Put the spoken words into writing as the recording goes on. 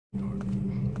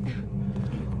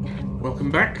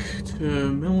Welcome back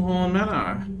to Milhorn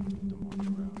Manor.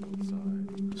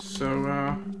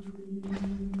 So,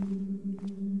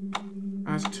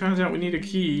 as it turns out, we need a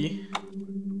key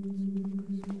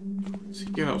to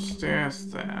get upstairs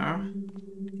there. I'm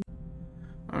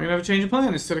gonna have a change of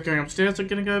plan. Instead of going upstairs, I'm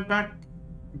gonna go back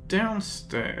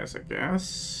downstairs, I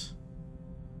guess.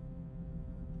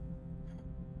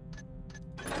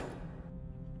 I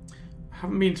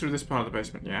haven't been through this part of the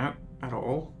basement yet, at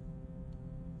all.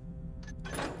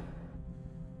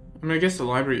 I mean, I guess the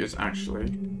library is actually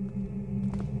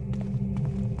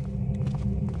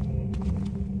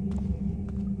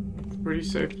a pretty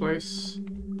safe place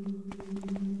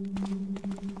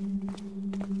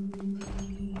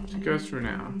to go through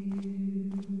now.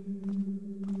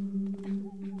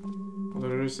 Although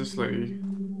there is this lady.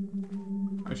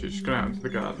 I should just go out into the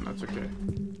garden, that's okay.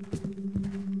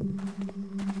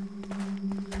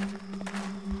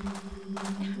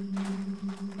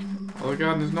 Well, the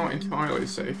garden is not entirely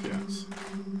safe yet.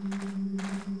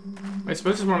 I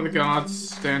suppose it's one of the guards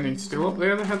standing still up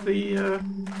there that had the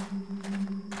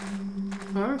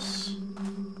purse.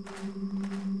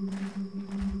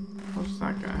 How's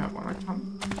that gonna have one? I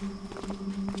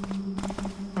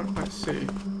can't quite see.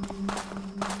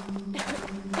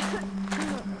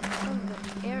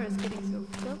 The air is getting so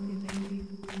filthy lately.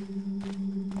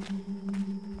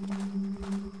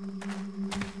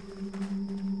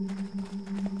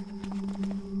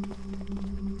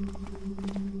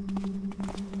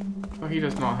 Oh, he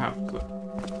does not have the...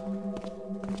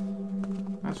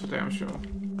 That's for damn sure.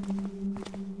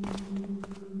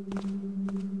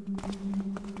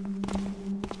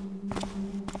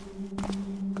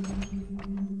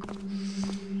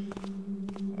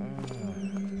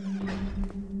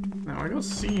 Now, I got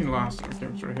seen last time I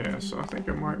came through here, so I think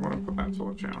I might want to put that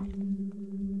torch out.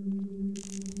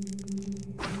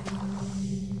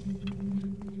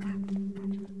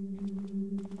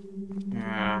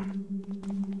 Yeah.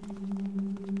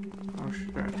 Oh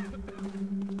shit.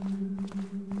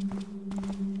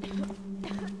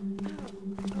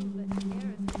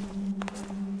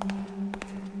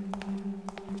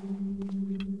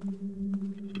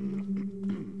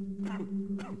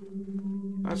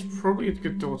 That's probably a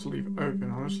good door to leave open,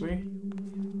 honestly.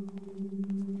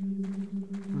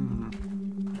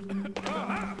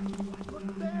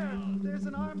 Look there! There's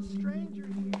an armed stranger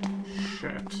here.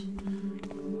 Shit.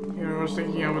 Yeah, I was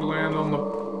thinking I would land on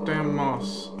the damn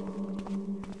moss.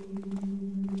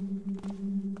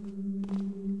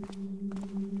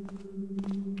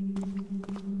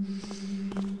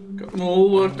 Got them all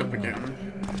worked up again.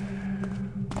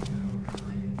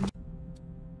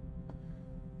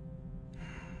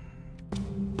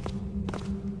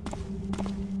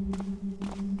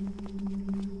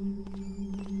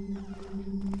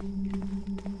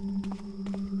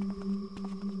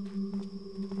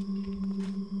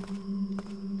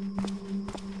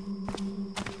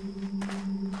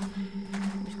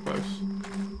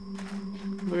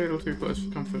 A little too close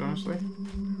for comfort, honestly.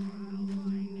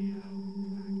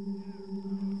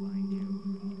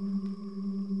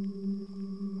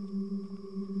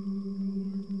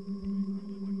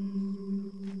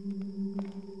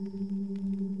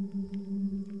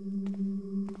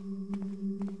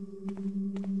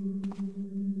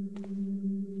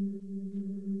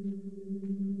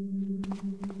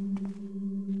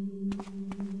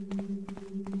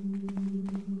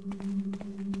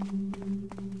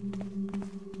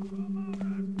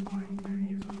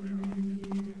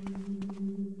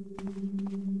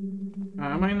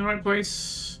 Am I in the right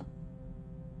place?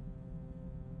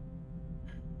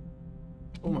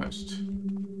 Almost.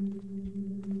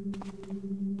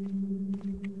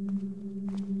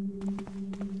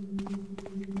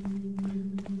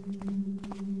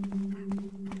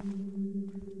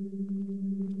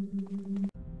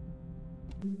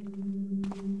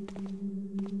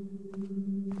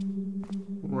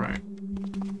 Right.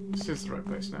 This is the right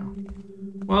place now.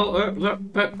 Well,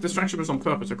 that distraction was on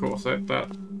purpose, of course.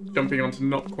 That jumping onto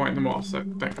not quite the moss,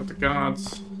 that got the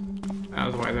guards out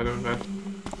of the way, they'd have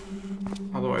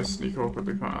otherwise sneak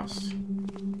awkwardly past.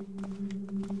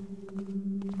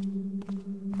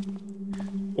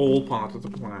 All part of the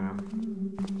plan.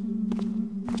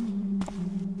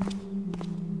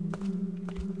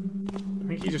 I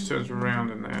think he just turns around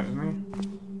in there, doesn't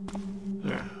he?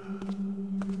 Yeah.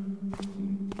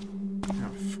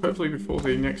 Now, hopefully before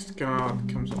the next guard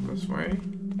comes up this way.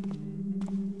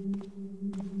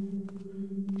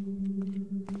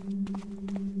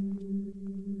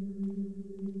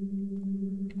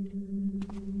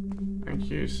 Thank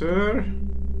you, sir.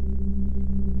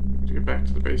 To get back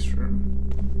to the base room.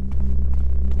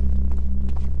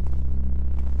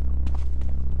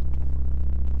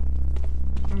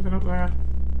 there?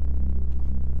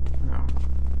 No.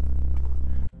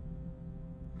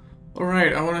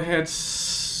 Alright, I want to head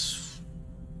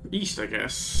east, I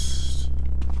guess.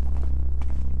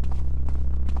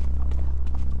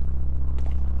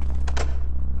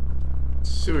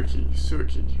 Sewer key, sewer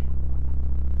key.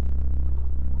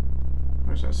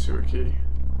 Where's that sewer key?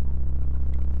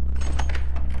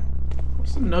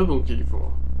 What's the noble key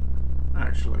for?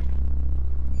 Actually.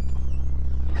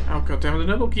 Oh goddamn, the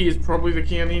noble key is probably the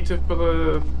key I need for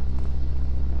the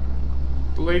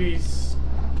lady's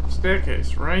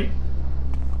staircase, right?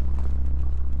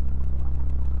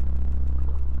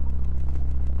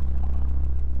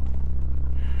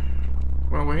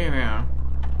 Well, we're here now.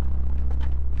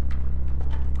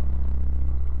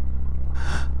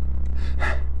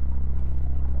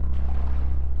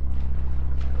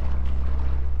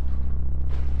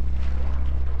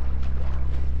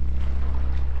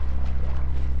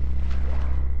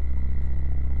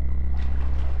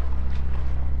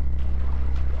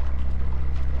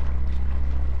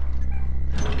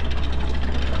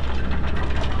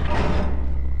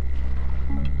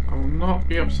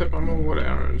 Be upset by more wood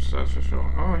arrows, that's for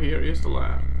sure. Oh, here is the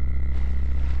lab.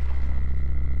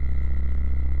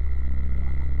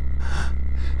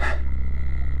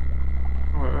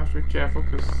 Oh, I have to be careful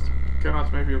because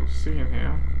guards may be able to see in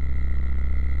here.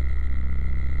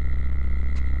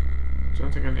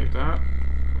 Don't think I need that.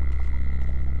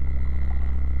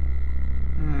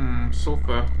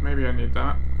 Sulfur. Maybe I need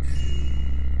that.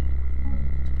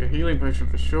 Take a healing potion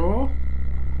for sure.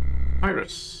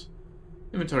 Iris.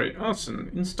 Inventory. Arson.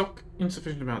 In stock,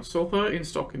 insufficient amounts. Sulfur. In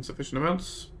stock, insufficient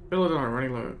amounts. Belladonna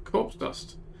running low. Corpse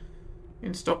dust.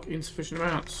 In stock, insufficient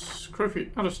amounts.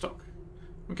 Crowfeet. Out of stock.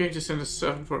 I'm going to send a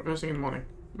servant for it first thing in the morning.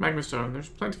 Magma stone. There's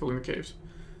plentiful in the caves.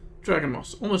 Dragon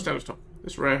moss. Almost out of stock.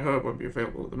 This rare herb won't be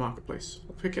available at the marketplace.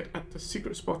 I'll pick it at the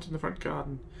secret spot in the front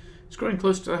garden. It's growing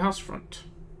close to the house front.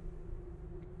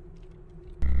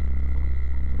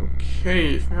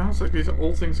 Okay, sounds like these are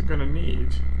all things I'm going to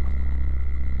need.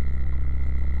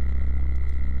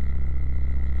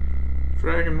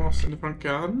 Dragon moss in the front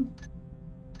garden.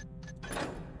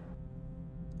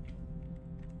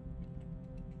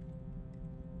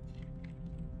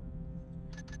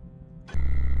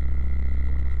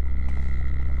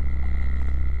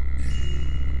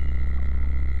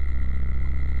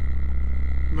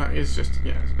 That is just,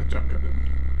 yeah, a junk garden.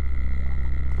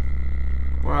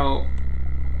 Well,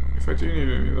 if I do need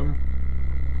any of them.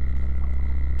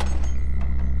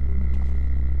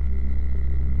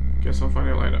 Guess I'll find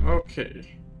it later.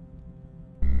 Okay.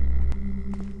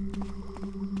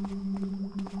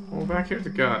 Well, back here at the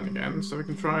garden again, so we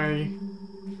can try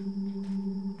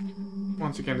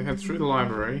once again to head through the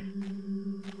library.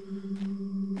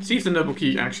 See if the noble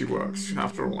key actually works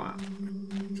after all that.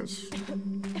 Because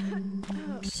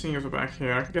seeing as we're back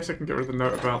here, I guess I can get rid of the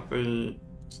note about the...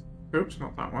 Oops,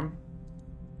 not that one.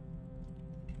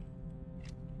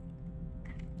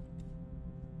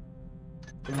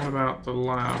 And what about the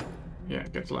lab? Yeah,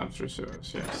 get the lab through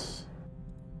sewers, yes.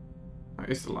 That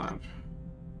is the lab.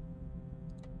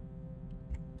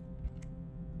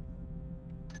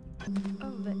 Oh,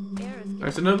 the air is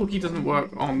If the noble key doesn't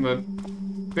work on the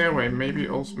stairway, maybe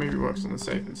it also works on the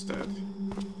safe instead.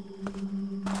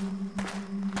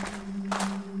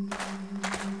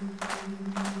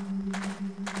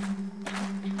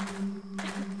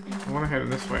 I want to head in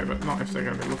this way, but not if they're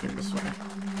going to be looking this way.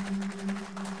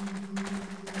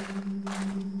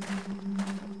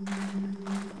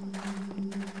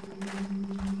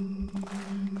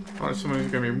 Not if someone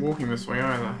who's going to be walking this way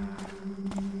either.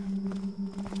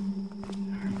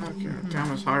 Okay, damn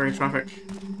this highway traffic.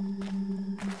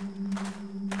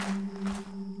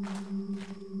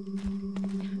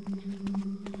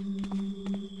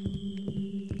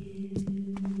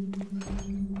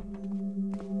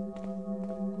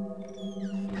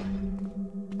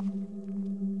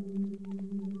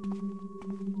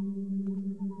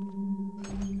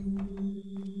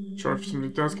 Sure, if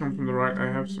somebody does come from the right,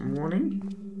 I have some warning.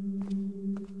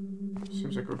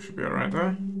 Seems like we should be alright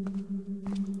there.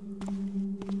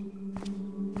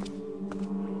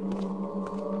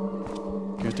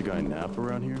 Get the guy nap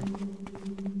around here?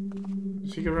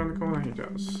 Does he go around the corner? He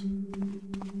does.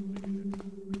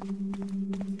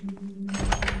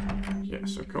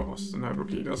 Yes, of course, the noble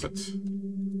key does it.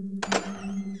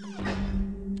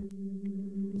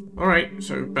 Alright,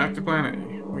 so back to plan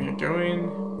A. We are going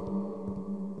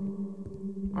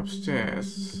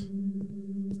upstairs.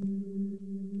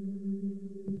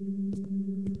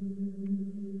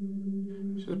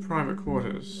 To the private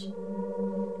quarters.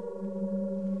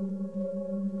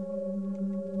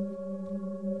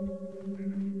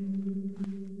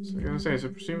 So was gonna say, so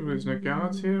presumably there's no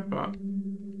guards here, but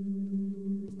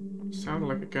it sounded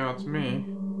like a guard to me.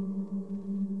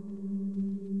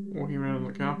 Walking around on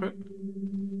the carpet.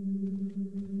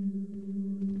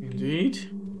 Indeed.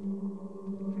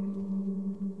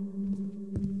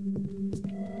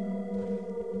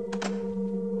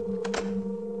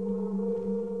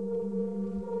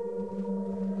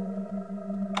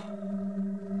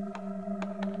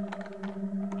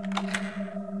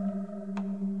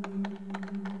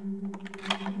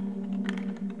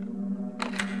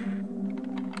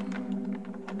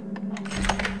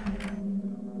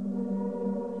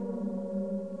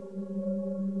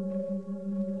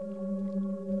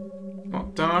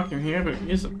 Not dark in here, but it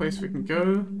is a place we can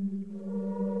go.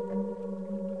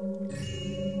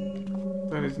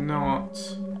 That is not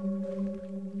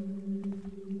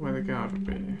where the guard would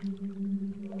be. I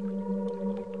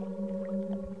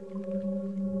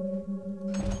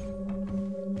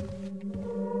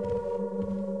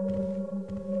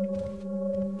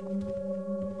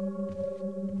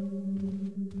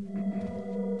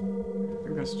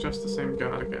think that's just the same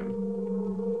guard again.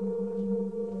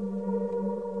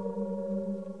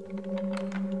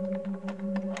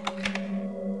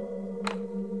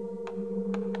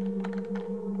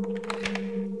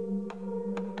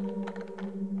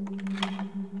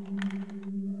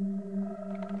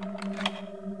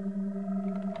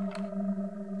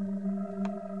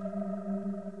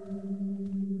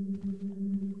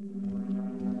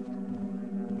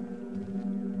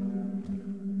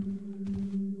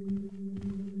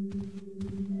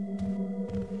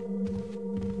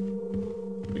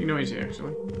 Pretty noisy,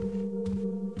 actually.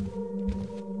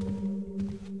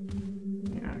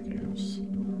 Yeah, okay, that's...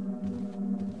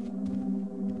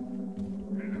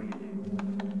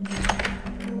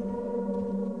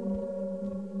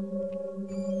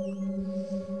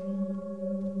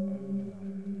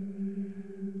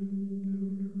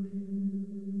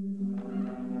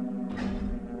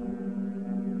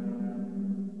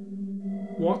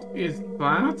 What is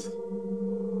that?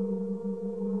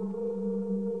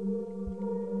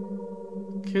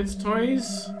 Kids'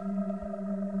 toys?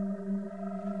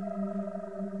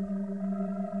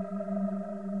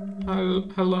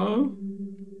 Hello?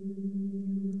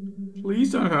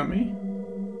 Please don't hurt me.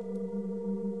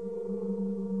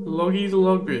 Loggy the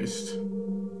Log Beast.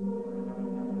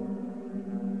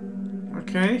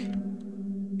 Okay.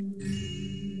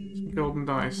 Some golden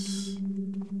dice.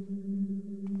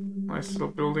 Nice little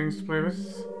buildings to play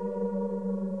with.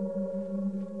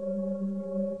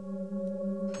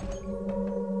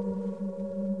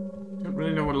 Don't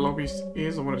really know what a log beast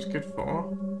is or what it's good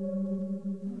for.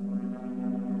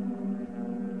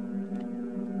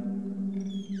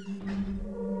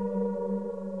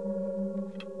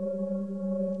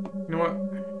 You know what?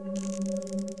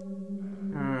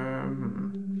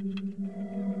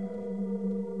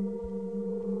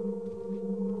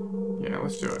 Yeah,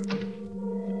 let's do it.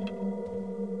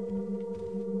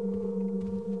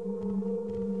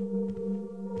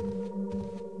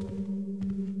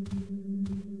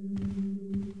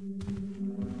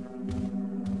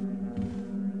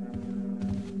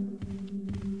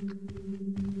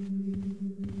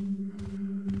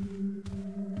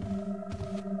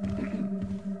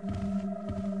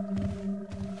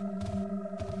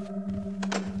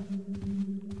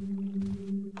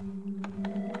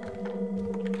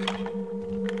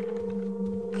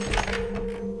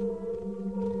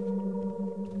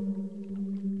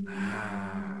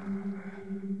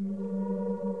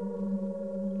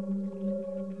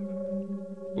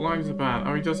 Blind as a bat.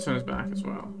 Oh, he does turn his back as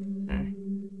well. Okay.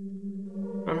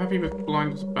 But I'm happy with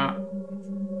blind as a bat.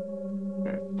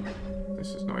 Okay.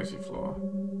 This is noisy floor.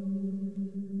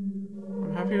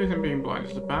 I'm happy with him being blind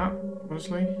as a bat,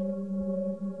 honestly.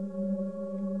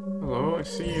 Hello, I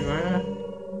see you there.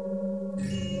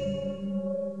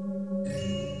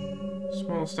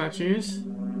 Small statues.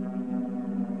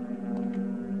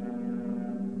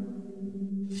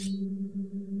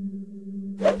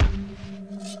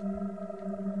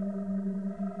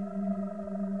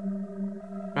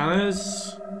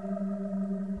 Banners.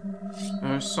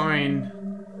 A sign.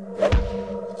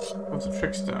 What's a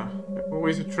trickster? They're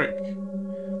always a trick.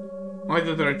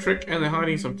 Either they're a trick and they're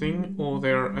hiding something, or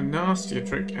they're a nastier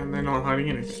trick and they're not hiding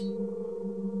anything.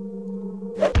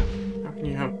 How can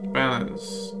you have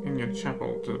banners in your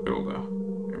chapel to the builder?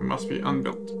 It must be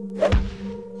unbuilt.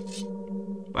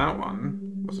 That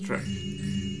one was a trick.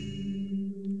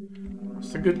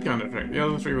 That's the good kind of trick. The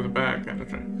other three were the bad kind of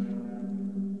trick.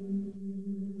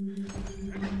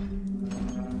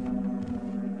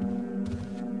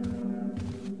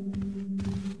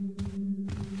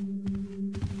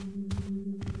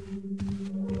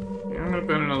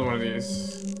 open another one of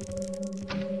these.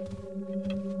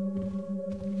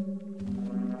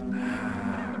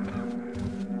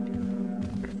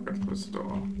 Okay, forgot to close the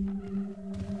door.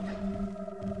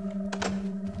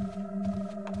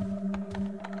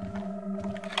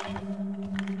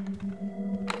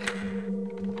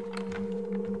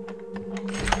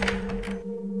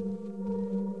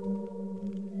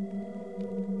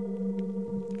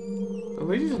 The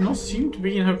lady does not seem to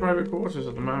be in her private quarters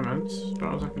at the moment, as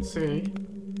far as I can see.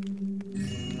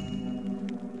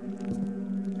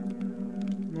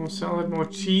 More salad, more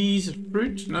cheese,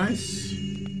 fruit, nice.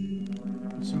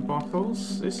 Some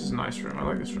bottles. This is a nice room, I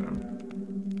like this room.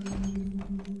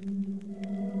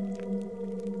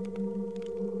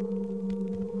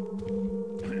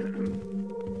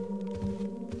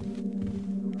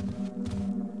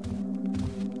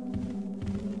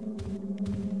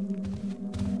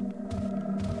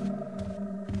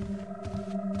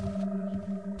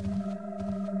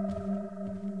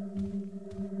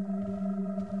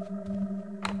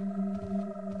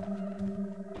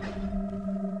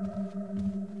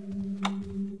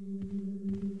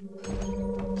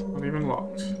 Not even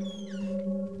locked.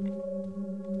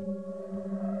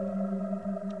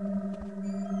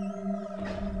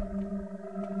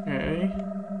 Okay.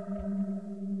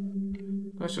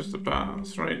 That's just the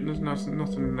bath, right? And there's nothing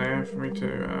in there for me to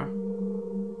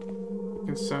be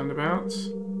concerned about.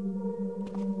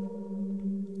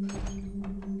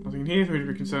 Nothing here for me to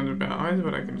be concerned about either,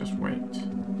 but I can just wait.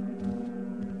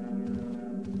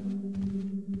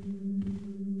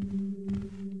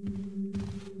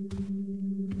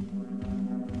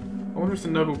 I wonder if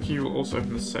the noble key will also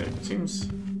open the safe. It seems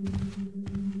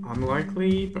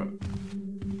unlikely, but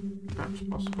perhaps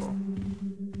possible.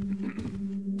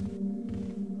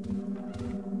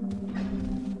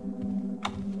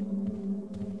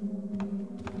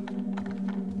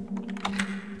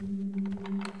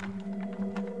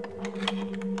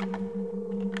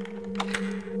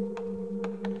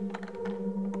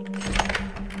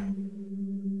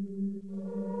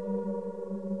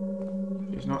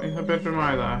 She's not in her bedroom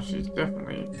either. She's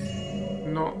definitely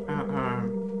not at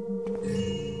home.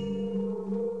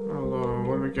 Hello,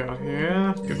 what do we got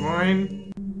here? Good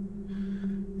wine.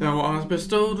 Thou art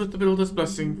bestowed with the builder's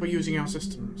blessing for using our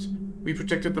systems. We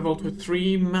protected the vault with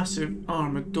 3 massive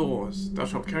armored doors. Thou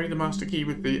shalt carry the master key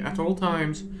with thee at all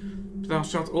times, but thou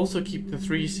shalt also keep the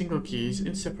 3 single keys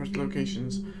in separate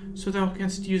locations, so thou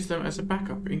canst use them as a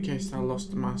backup in case thou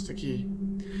lost the master key.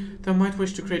 Thou might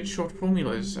wish to create short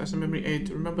formulas as a memory aid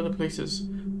to remember the places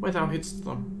where thou hidst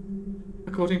them.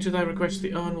 According to thy request,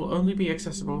 the urn will only be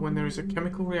accessible when there is a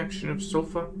chemical reaction of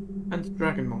sulfur and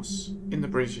dragon moss in the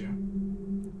brazier.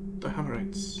 The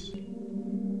Hammerites.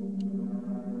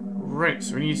 Right,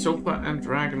 so we need sulfur and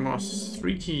dragon moss.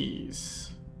 3 keys.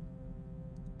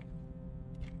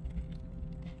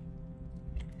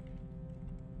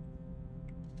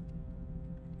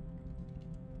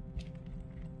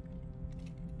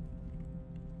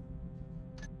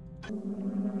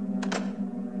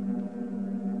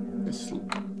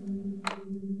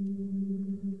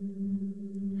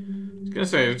 I was gonna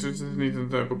say, it just needs a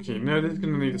double key. No, this is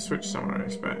gonna need a switch somewhere, I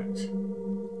expect.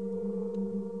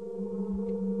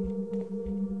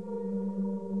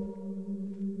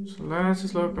 So let's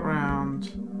just look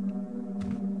around.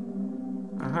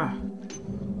 Aha.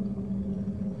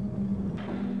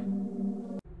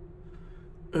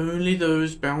 Only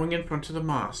those bowing in front of the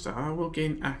master will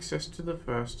gain access to the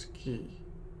first key.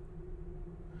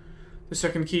 The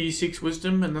second key seeks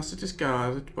wisdom, and thus it is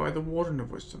guarded by the Warden of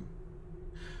Wisdom.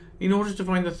 In order to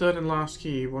find the third and last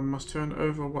key, one must turn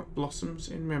over what blossoms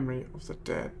in memory of the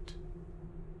dead.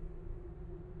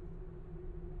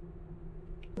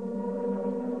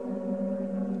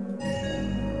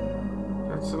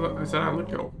 Is that look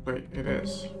complete? It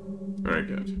is. Very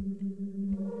good.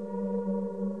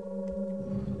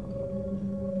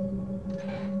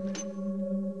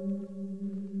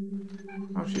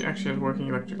 Oh, she actually has working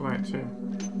electric light too.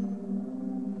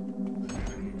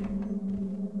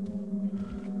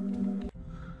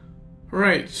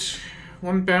 Right,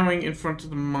 1 bowing in front of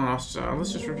the master.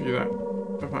 Let's just review that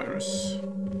papyrus.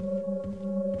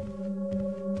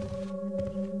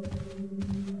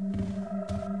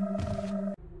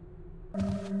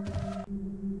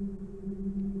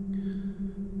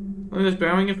 Well, there's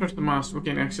bowing in front of the master will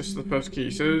gain access to the first key.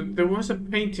 So there was a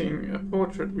painting, a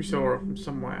portrait we saw from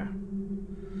somewhere.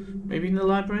 Maybe in the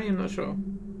library, I'm not sure.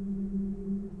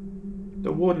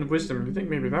 The Warden of Wisdom, you think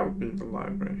maybe that would be the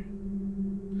library.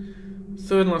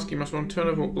 Third and last key must one turn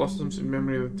over what blossoms in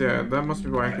memory of the dead. That must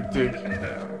be why I could dig.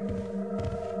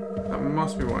 That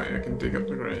must be why I can dig up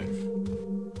the grave.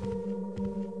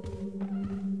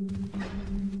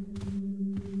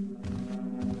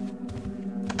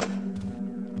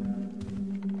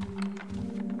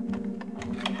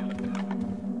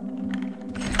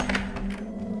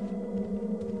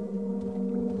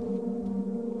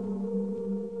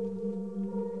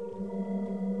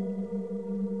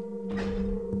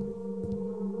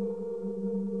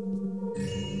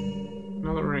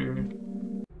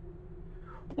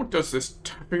 What does this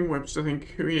tapping Webster think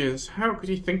who he is? How could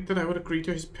he think that I would agree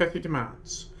to his petty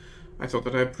demands? I thought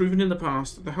that I had proven in the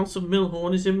past that the House of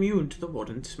Milhorn is immune to the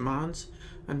Warden's demands,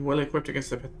 and well equipped against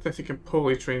the pathetic and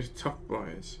poorly trained tough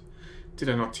boys. Did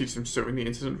I not teach them so in the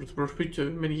incident with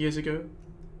Raputo many years ago?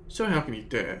 So how can he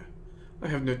dare? I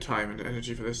have no time and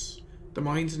energy for this. The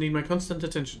mines need my constant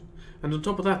attention, and on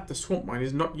top of that, the swamp mine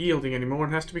is not yielding anymore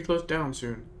and has to be closed down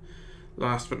soon.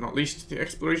 Last but not least, the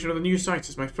exploration of the new sites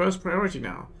is my first priority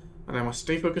now, and I must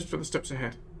stay focused for the steps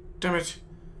ahead. Damn it!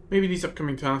 Maybe these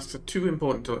upcoming tasks are too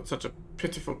important to let such a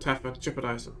pitiful tapper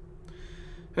jeopardize them.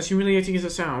 As humiliating as it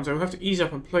sounds, I will have to ease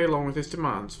up and play along with his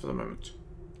demands for the moment.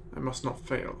 I must not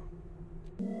fail.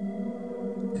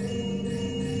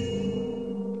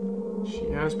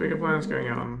 She has bigger plans going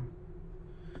on.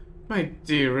 My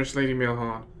dearest Lady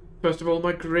Milhorn, first of all,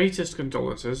 my greatest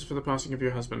condolences for the passing of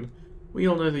your husband. We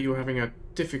all know that you were having a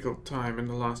difficult time in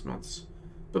the last months.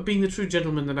 But being the true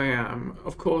gentleman that I am,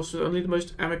 of course, with only the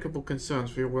most amicable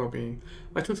concerns for your well-being,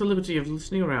 I took the liberty of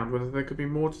listening around whether there could be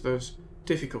more to those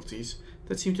difficulties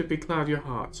that seem to becloud your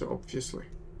heart so obviously.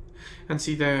 And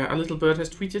see there, a little bird has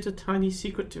tweeted a tiny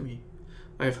secret to me.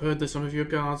 I have heard that some of your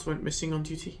guards went missing on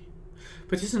duty.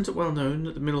 But isn't it well known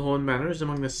that the Milhorn Manor is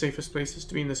among the safest places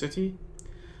to be in the city?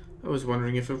 I was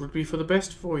wondering if it would be for the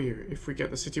best for you if we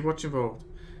get the City Watch involved,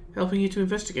 helping you to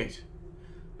investigate.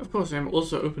 Of course, I am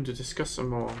also open to discuss a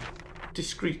more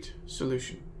discreet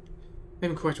solution. I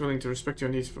am quite willing to respect your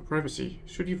needs for privacy,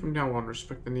 should you from now on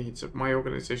respect the needs of my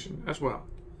organization as well.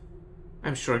 I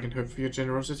am sure I can hope for your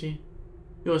generosity.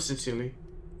 Yours sincerely,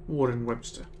 Warden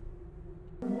Webster.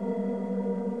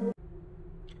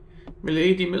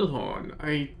 Milady Milhorn,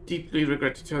 I deeply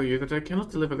regret to tell you that I cannot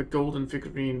deliver the golden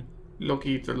figurine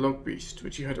Loki the Log Beast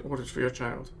which you had ordered for your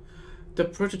child. The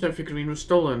prototype figurine was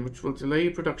stolen, which will delay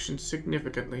production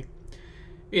significantly.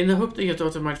 In the hope that your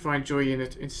daughter might find joy in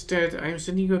it, instead, I am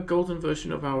sending you a golden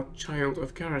version of our Child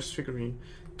of Karas figurine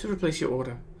to replace your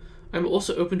order. I am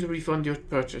also open to refund your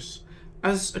purchase.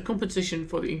 As a compensation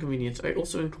for the inconvenience, I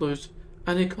also enclosed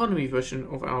an economy version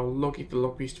of our Loki the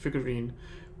Log Beast figurine,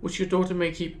 which your daughter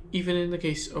may keep even in the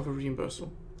case of a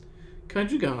reimbursal. Kind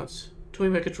regards,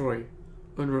 Toymaker Troy,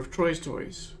 owner of Troy's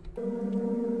Toys.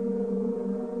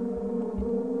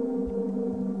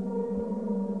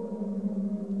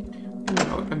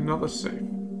 Another safe.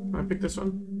 Can I pick this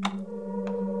one?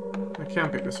 I can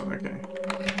pick this one, okay.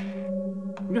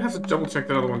 I'm gonna have to double check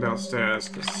that other one downstairs,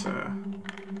 because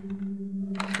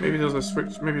maybe there's a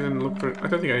switch, maybe I didn't look for it. I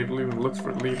don't think I even looked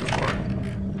for it leave before.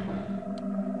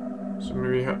 So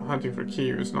maybe hunting for a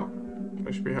key is not what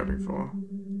I should be hoping for.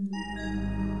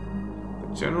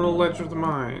 The General Ledger of the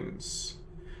Mines.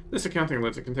 This accounting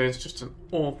ledger contains just an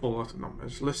awful lot of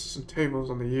numbers, lists and tables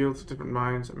on the yields of different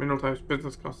mines, and mineral types,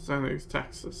 business costs, earnings,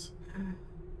 taxes.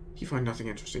 You find nothing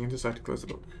interesting and decide to close the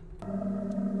book.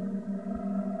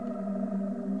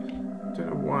 Don't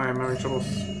know why I'm having trouble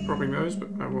scrubbing those, but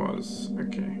I was.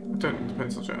 Okay, I don't need the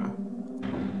pencil jar.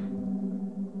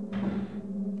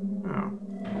 Oh.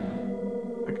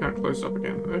 I can't close it up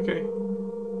again. Okay.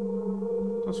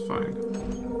 That's fine.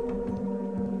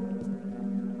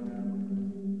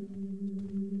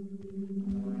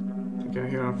 Okay,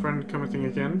 here our friend commenting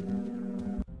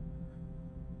again.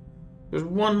 There's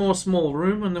one more small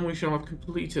room and then we shall have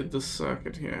completed the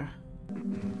circuit here.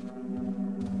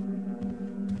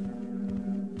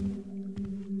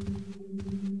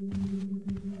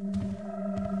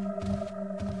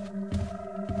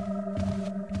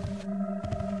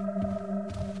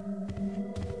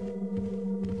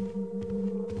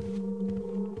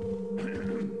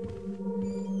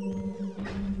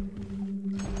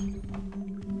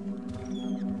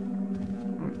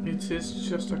 It is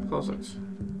just a closet.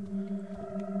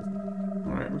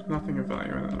 Alright, with nothing of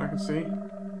value in it that I can see.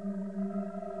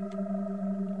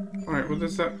 Alright, well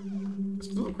there's that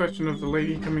still a question of the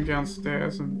lady coming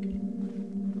downstairs and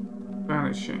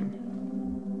vanishing.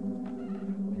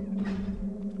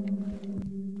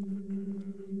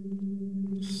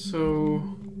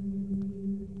 So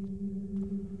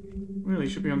really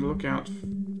should be on the lookout for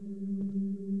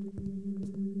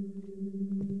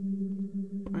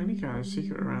any kind of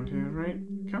secret around here, right?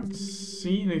 Can't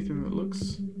see anything that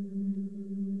looks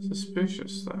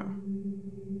suspicious though.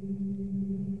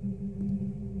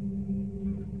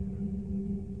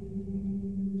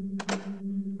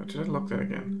 Oh, did I lock that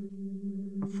again?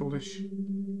 I'm foolish.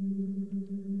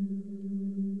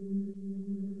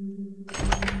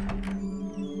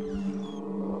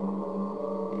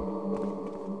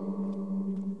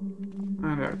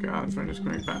 And our guard friend is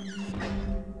coming back.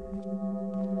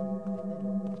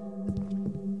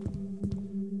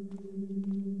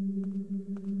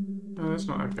 No, that's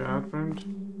not our guard friend.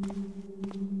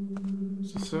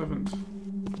 Just a servant.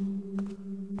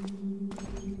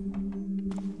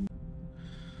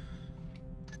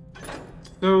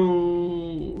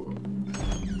 So...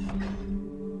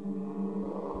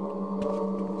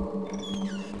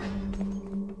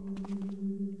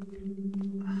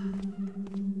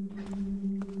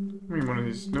 I mean, one of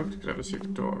these notes could have a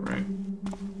secret door, right?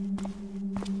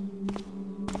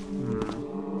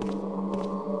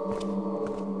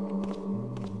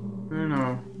 I don't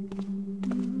know.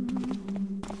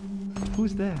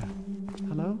 Who's there?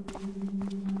 Hello?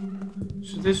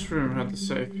 So this room had the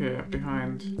safe here,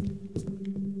 behind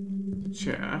the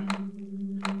chair.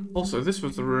 Also, this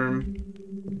was the room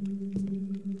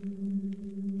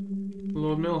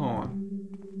Lord Milhorn.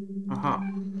 Aha.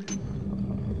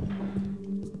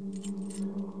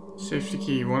 Safety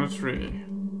key 1 of 3.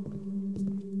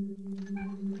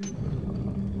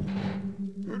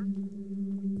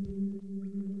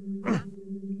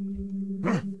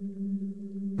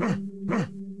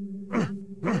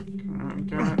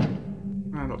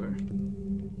 That'll do.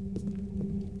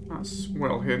 That's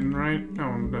well hidden, right? No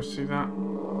one will see that.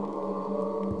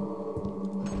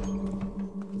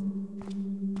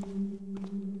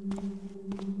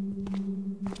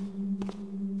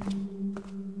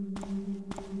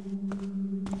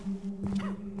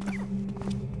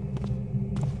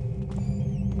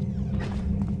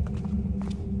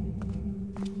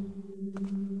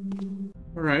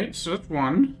 Alright, so that's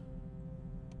one.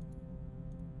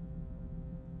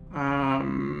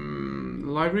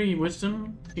 Library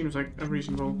wisdom seems like a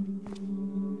reasonable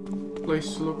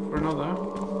place to look for another.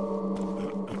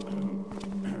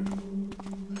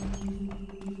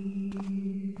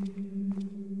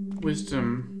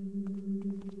 Wisdom.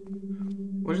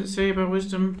 What does it say about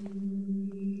wisdom?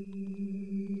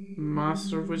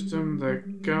 Master of wisdom, the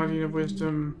guardian of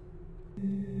wisdom,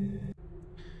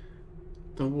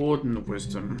 the warden of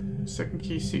wisdom. Second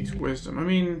key seeks wisdom. I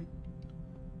mean,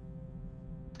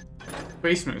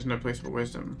 basement is no place for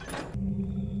wisdom.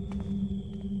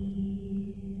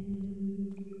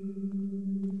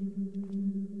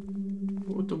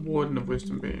 What would the warden of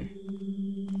wisdom be?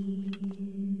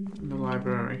 In the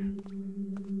library.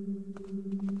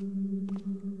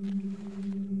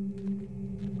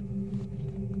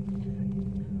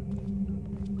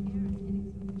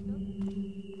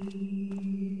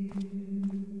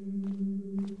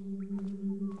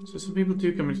 So some people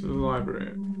do come into the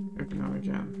library every now and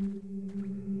again.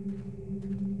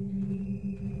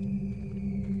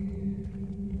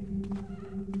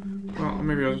 Well,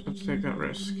 maybe I'll just have to take that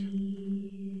risk.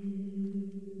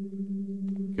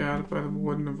 Guarded by the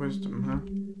Warden of Wisdom, huh?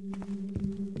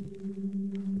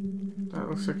 That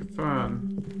looks like a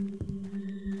fern.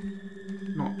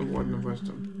 Not the Warden of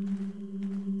Wisdom.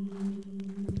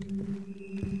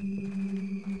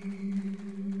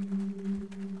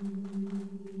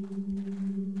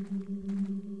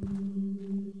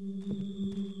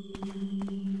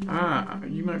 Ah,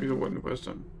 you might be the Warden of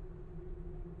Wisdom.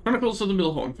 Chronicles of the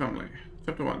Milhorn family.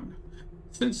 Chapter 1.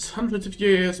 Since hundreds of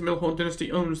years, the Milhorn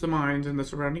dynasty owns the mines in the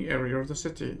surrounding area of the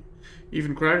city.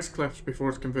 Even Crag's Cleft, before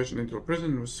its conversion into a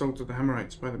prison, was sold to the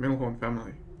Hammerites by the Milhorn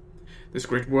family. This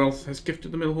great wealth has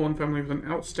gifted the Milhorn family with an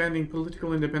outstanding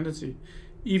political independency,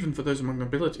 even for those among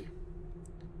nobility.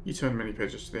 You turn many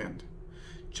pages to the end.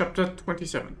 Chapter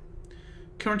 27.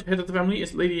 Current head of the family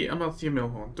is Lady Amalthea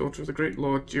Milhorn, daughter of the great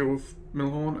Lord Geoff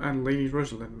Milhorn and Lady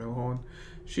Rosalind Milhorn.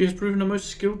 She has proven a most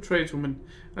skilled tradeswoman,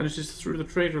 and it is through the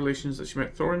trade relations that she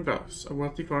met Thorin Vass, a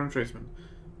wealthy foreign tradesman,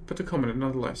 but a commoner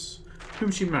nonetheless,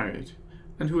 whom she married,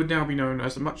 and who would now be known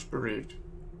as the much bereaved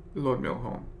Lord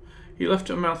Milhorn. He left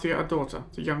to Amalthea a daughter,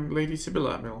 the young Lady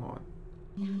Sibylla Milhorn.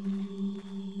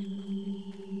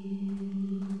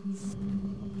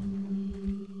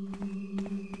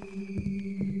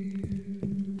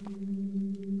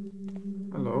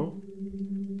 Hello?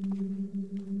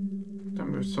 That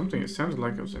was something, it sounded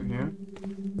like it was in here.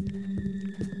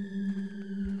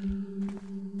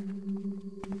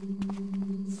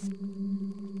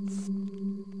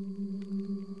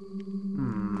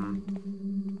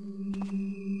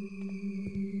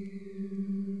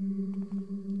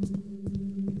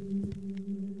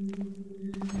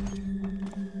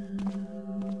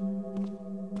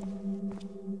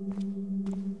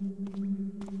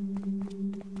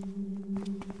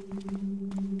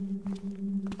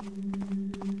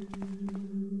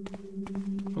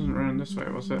 This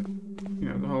way, was it? You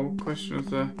know, the whole question of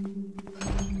the...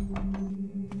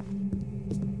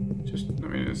 Just, I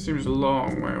mean, it seems a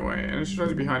long way away, and it should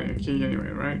only be hiding a key anyway,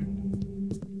 right?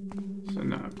 So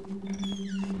no.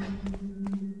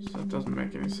 So that doesn't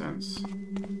make any sense.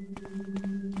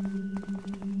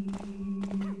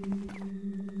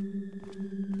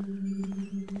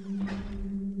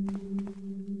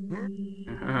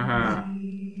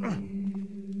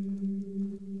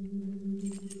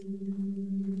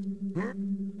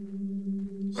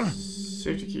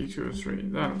 2 or 3.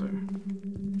 That'll do.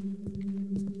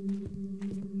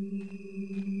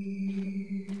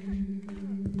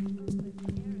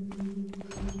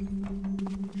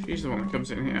 She's the one that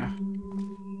comes in here.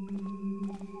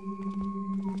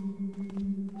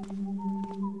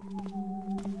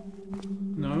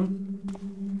 No?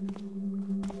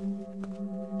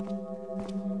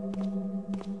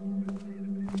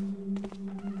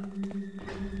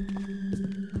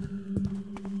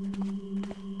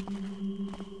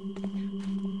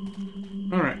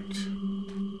 Alright.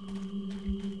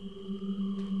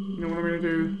 You know what I'm gonna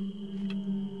do?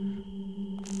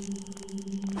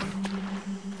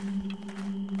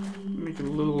 Make it a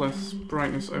little less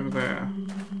brightness over there.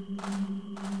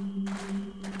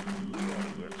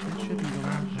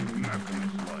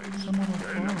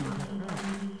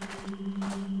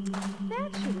 That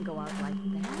shouldn't go out like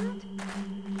that.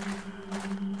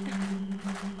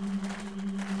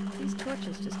 These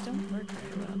torches just don't work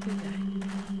very well, do they?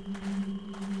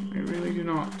 They really do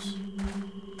not.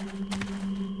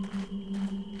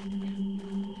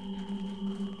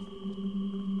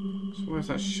 So where's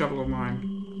that shovel of mine?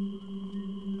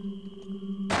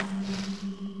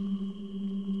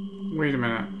 Wait a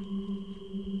minute.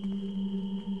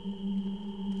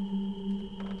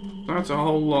 That's a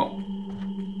whole lot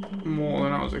more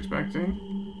than I was expecting.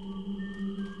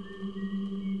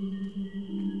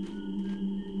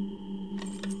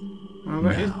 Well,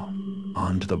 Now,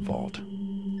 on to the vault.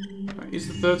 That is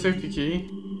the third safety key.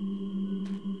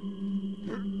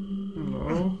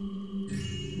 Hello.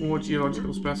 More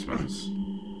geological specimens.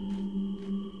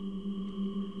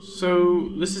 So,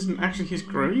 this isn't actually his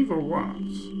grave, or what?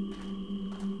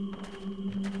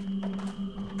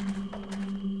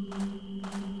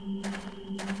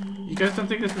 You guys don't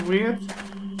think this is weird?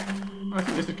 I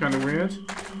think this is kind of weird.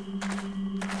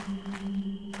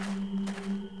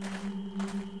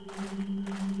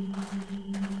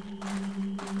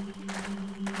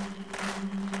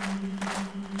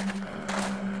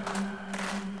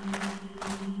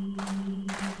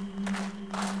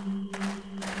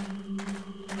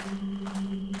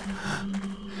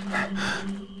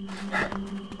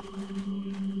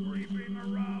 Creeping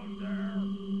around there.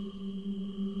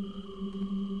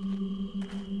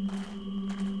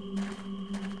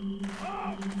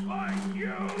 I'll find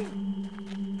you.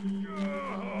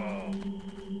 Oh,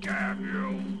 damn you.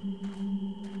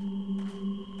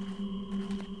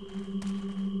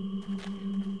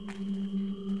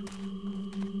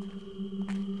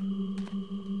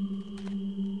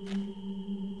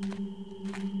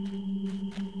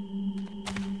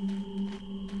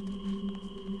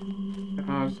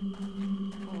 God.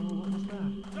 Oh, what was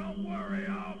that? Don't worry,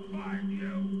 I'll find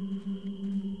you.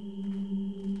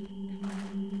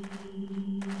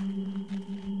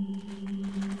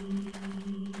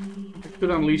 I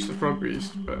could unleash the frog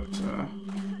beast, but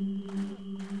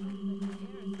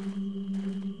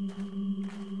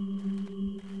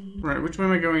right, which way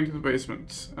am I going to the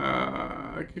basement?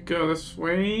 I could go this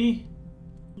way.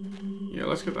 Yeah,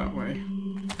 let's go that way.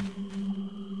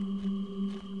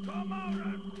 Come out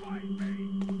and fight me.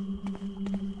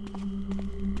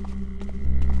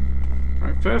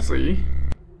 Right, firstly,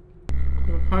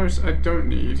 the papyrus I don't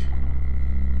need.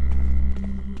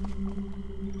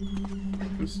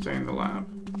 And stay in the lab.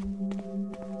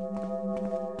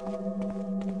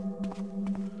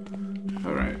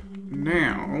 Alright,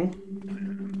 now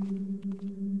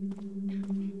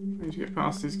I need to get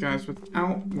past these guys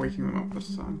without waking them up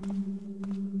this time.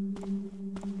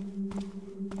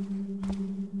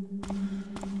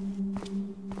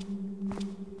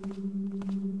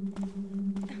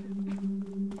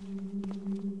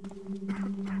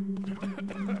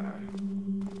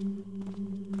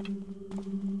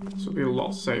 This will be a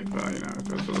lot safer, you know,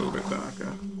 if it's a little bit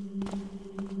darker.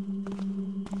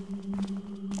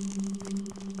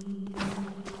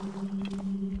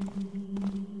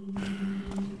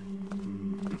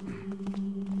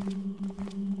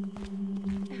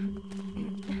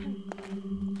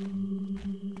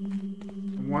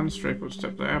 One stray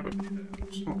footstep there, but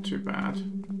it's not too bad.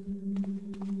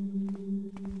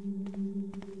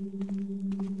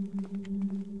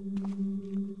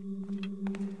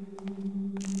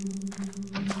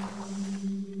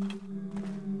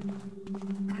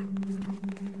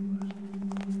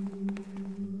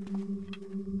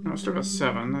 No, I still got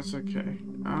 7, that's okay.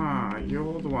 Ah,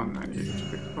 you're the one that needed to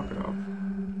pick the pocket up.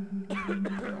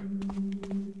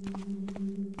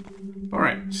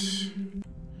 Alright.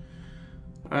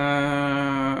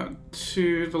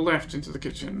 To the left into the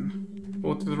kitchen.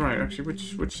 Or to the right, actually.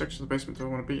 Which section of the basement do I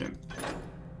want to be in?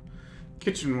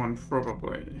 Kitchen one,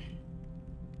 probably.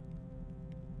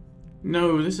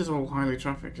 No, this is all highly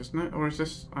trafficked, isn't it? Or is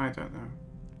this... I don't know.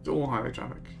 It's all highly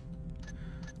trafficked.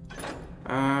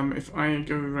 If I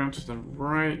go around to the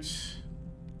right...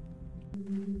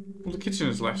 Well, the kitchen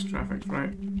is less trafficked,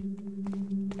 right?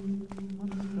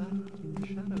 What's that in the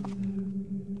shadow there?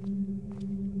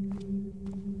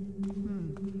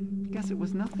 Guess it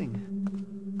was nothing.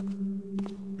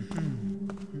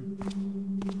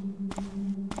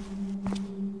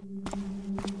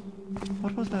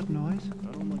 What was that noise?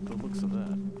 I don't like the looks of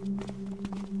that.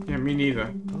 Yeah, me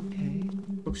neither. Okay.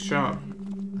 Looks sharp.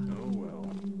 Oh well.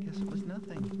 Guess it was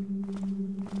nothing.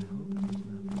 I hope it was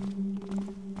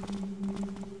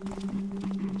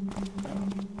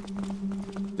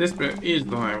nothing. This bit is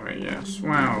the highway, yes.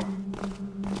 Wow.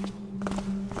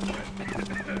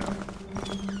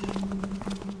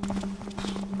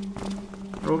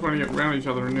 We're all trying to get around each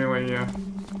other and nearly,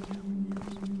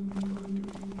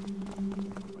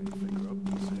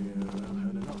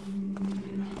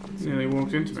 nearly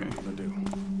walked into me.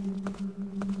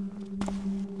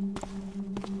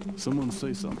 Someone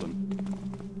say something.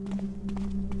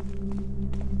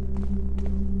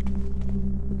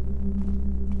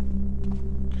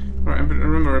 Right,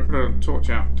 remember I put a torch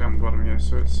out down the bottom here,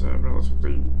 so it's a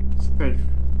relatively safe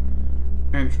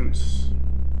entrance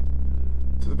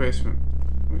to the basement,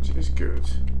 which is good.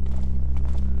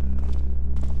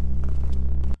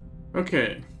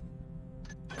 Okay.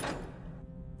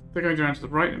 They're going around to the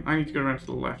right, and I need to go around to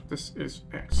the left. This is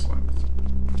excellent.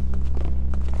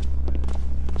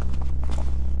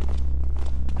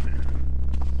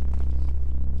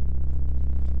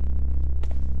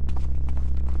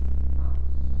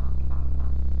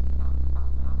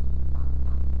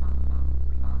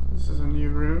 This is a new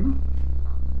room.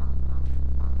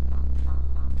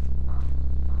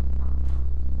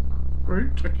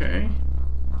 Fruit, okay.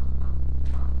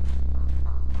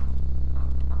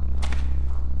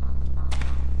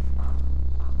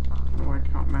 No, I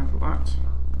can't mantle that.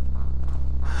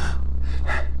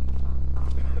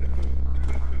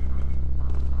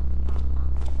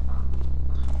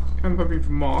 I'm hoping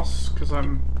for moss, because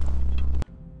I'm...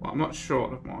 Well, I'm not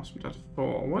short of moss, I'm down to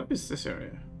 4. What is this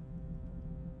area?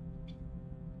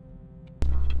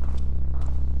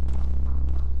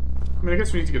 I mean, I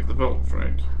guess we need to get to the vault,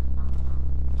 right?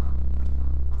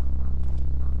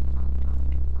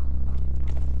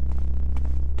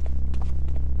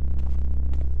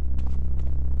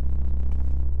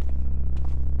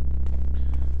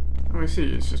 Oh, I see.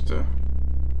 It's just a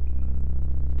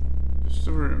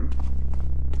room.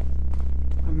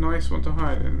 A nice one to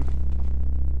hide in.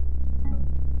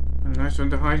 And a nice one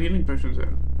to hide healing potions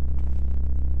in.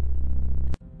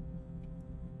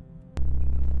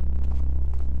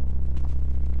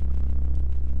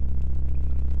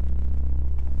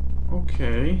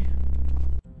 Okay.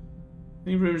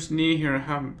 Any rooms near here I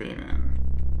haven't been in?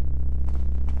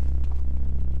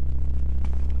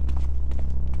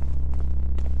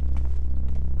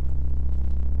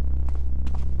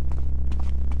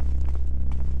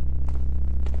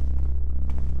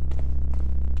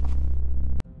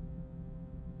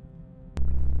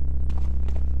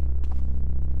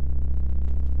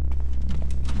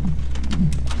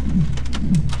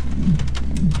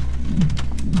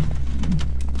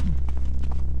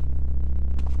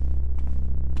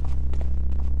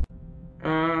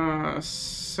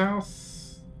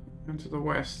 South and to the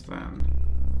west then.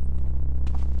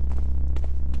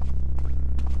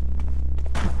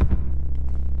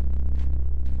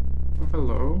 Oh,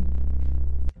 hello.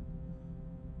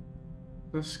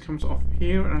 This comes off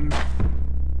here and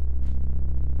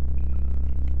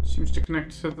seems to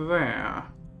connect to there.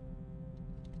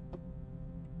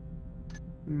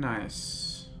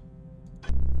 Nice.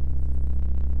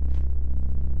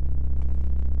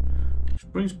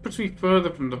 Puts me further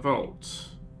from the vault.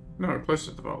 No, closer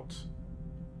to the vault.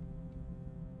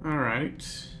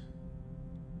 Alright.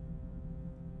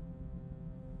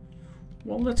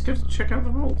 Well, let's go check out the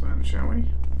vault then, shall we?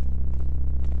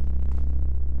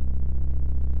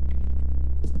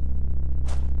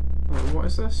 Oh, what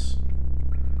is this?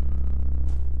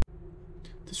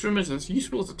 This room is as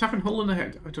useful as a tapping hole in the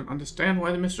head. I don't understand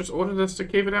why the mistress ordered us to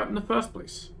cave it out in the first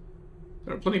place.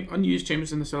 There are plenty of unused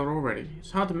chambers in the cellar already. It's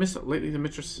hard to miss that lately the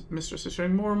mistress is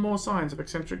showing more and more signs of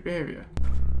eccentric behavior.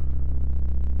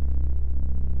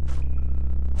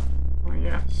 Oh,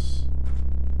 yes.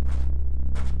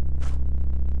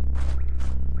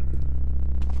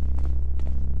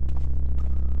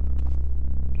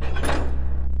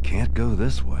 Can't go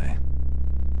this way.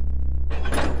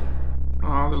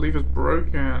 Ah, the lever's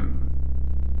broken.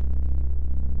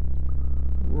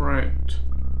 Right.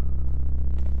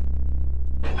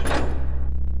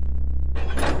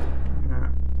 Yeah.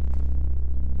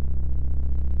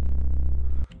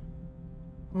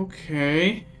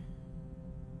 Okay.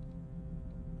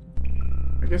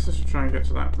 I guess I should try and get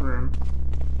to that room.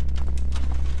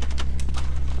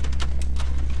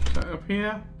 Is that up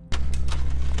here?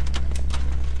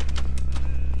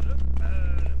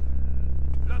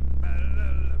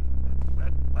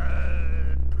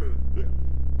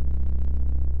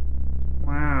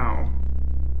 Wow.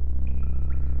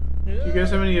 Do you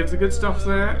guys have any of the good stuff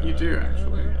there? You do,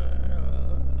 actually.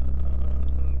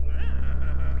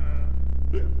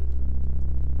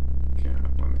 Okay,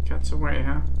 when the cat's away,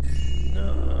 huh?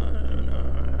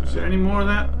 Is there any more of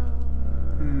that?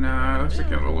 No, looks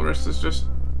like all the rest is just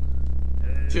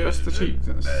the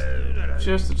cheapness.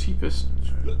 Just the cheapest.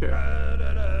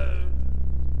 Yeah.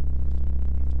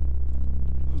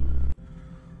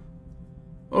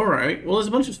 Alright, well there's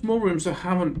a bunch of small rooms that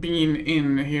haven't been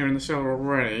in here in the cellar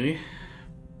already.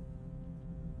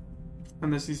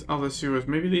 And there's these other sewers.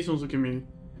 Maybe these ones will give me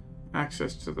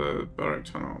access to the burrow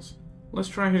tunnels. Let's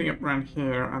try heading up around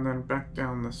here and then back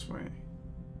down this way.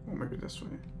 Or maybe this way.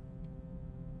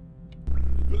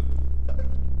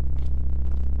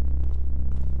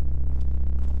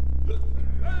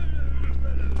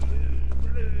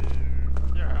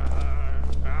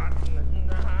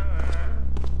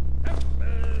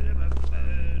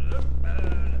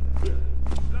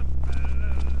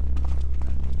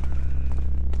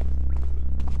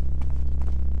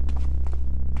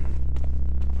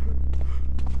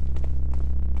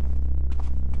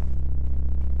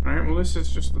 Alright, well this is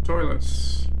just the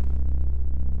toilets.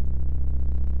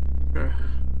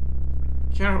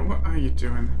 Carol, what are you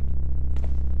doing?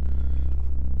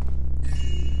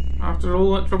 After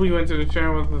all that trouble you went to the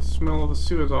shower, the smell of the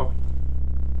sewer's off.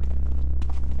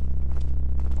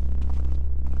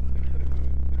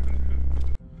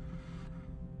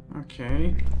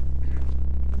 Okay.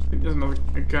 I think there's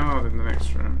a guard in the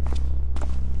next room.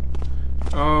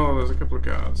 Oh, there's a couple of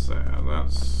guards there.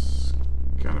 That's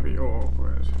gonna be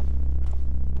awkward.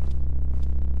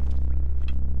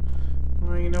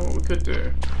 Well, you know what we could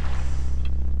do?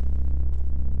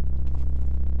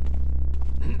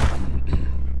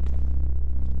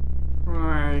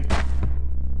 Try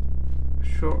a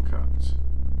shortcut.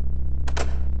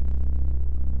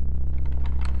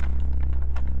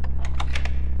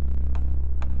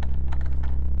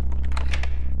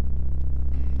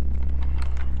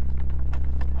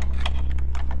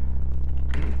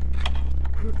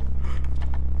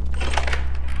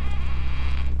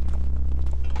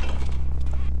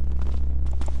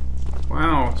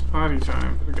 Wow, it's party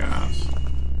time for the guards.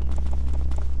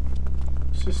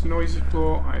 Is this noisy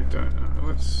floor? I don't know.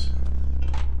 Let's...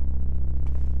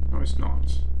 No, it's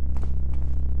not.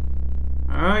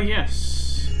 Ah,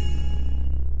 yes.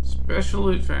 Special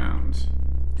loot found.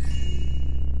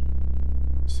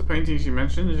 It's the paintings you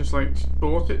mentioned. You just like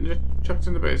bought it and just chucked it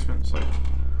in the basement. It's like,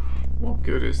 what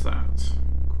good is that?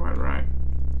 Quite right.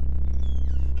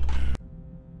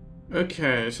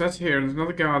 Okay, so that's here. There's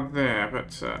another guard there, but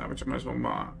which I might as well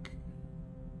mark.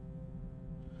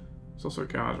 There's also a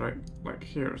guard right, like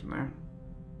here, isn't there?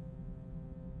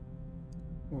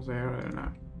 Or there, I don't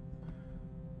know.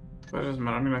 But it doesn't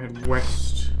matter. I'm gonna head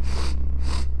west,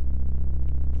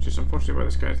 which is unfortunately where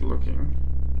this guy's looking.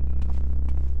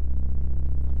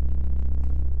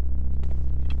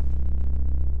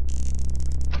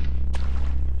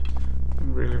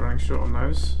 I'm really running short on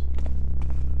those.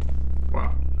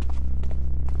 Wow.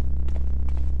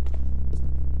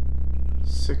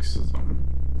 6 of them.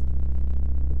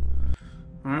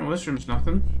 Alright, well this room's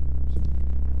nothing.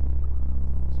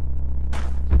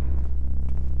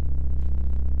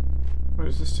 Where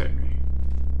does this take me?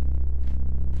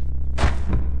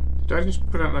 Did I just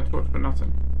put out that torch for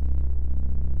nothing?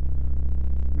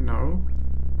 No.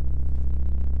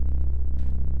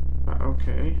 But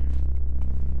okay.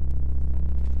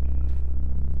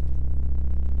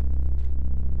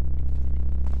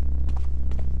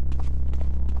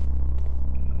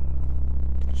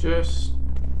 Just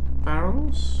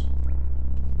barrels?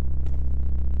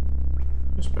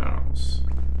 Just barrels.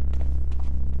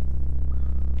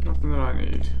 Nothing that I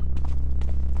need.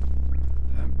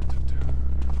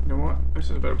 You know what? This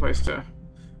is a better place to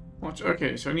watch.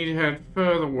 Okay, so I need to head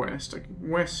further west. Like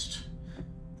west,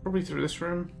 probably through this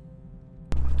room.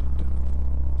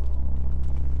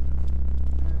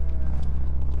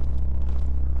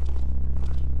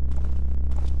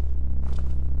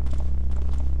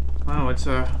 Wow, it's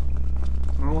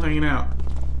we're all hanging out.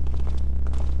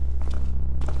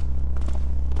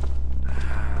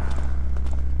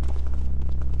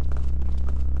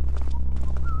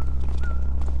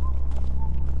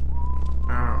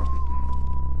 Wow.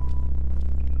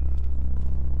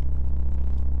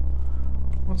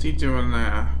 What's he doing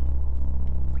there?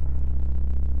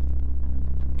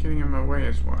 getting in my way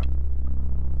is what?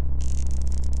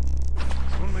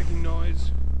 Someone making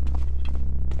noise.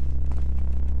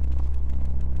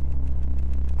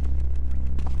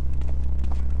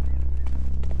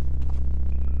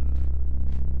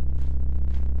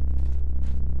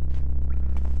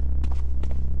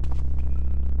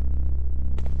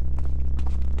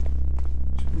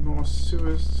 Should be more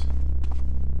sewers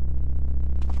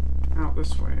out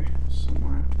this way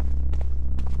somewhere.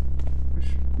 I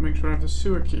should make sure I have the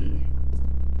sewer key.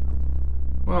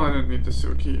 Well, I don't need the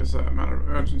sewer key as a matter of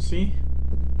urgency.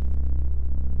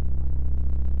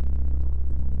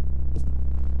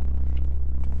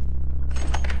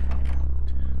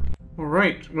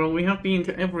 Alright, well we have been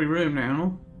to every room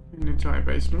now in the entire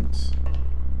basement.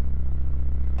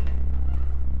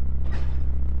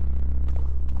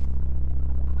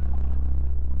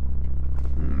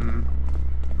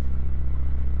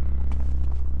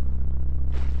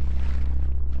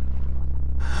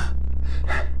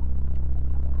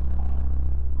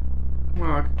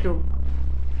 Well, I could go...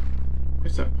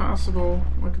 Is that possible?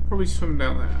 I could probably swim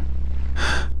down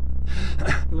there.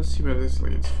 Let's see where this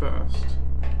leads first.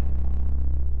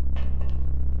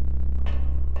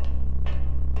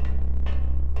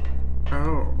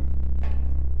 Oh.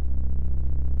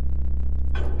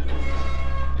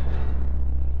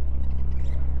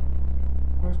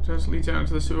 Well, it does lead down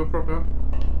to the sewer proper.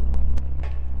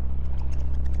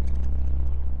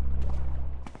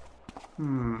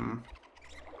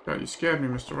 God, you scared me,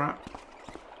 Mr. Rat.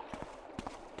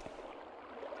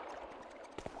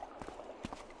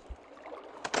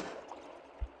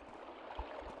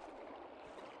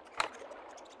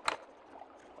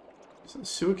 Is that the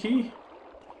sewer key?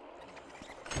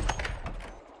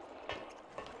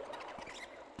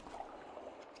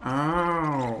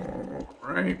 Oh,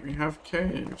 right, we have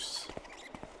caves.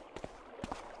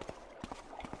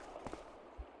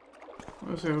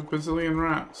 Let's have a bazillion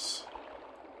rats.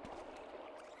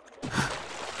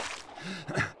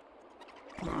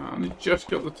 I only just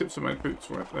got the tips of my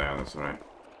boots right there, that's right.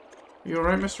 You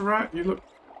alright, Mr. Rat? You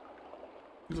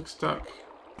look stuck.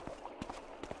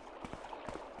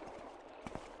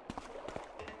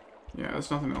 Yeah,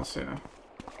 there's nothing else here.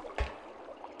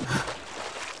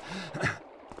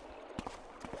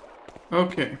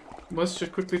 Okay, let's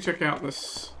just quickly check out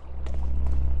this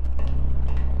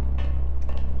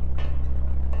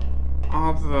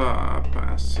other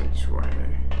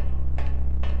passageway.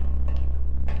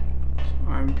 So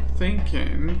I'm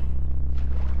thinking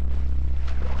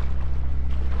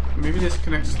maybe this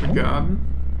connects to the garden.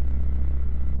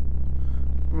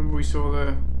 Remember we saw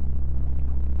the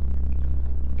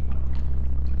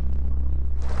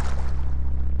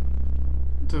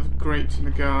grate in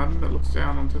the garden that looks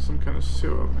down onto some kind of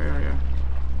sewer area.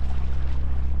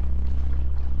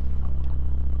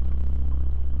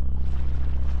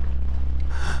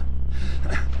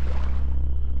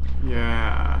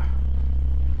 Yeah.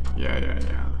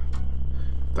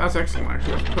 That's excellent,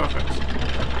 actually. That's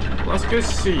perfect. Let's go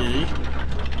see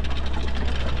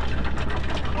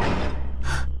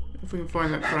if we can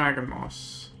find that dragon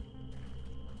moss.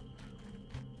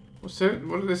 What's it?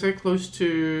 What did they say? Close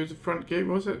to the front gate,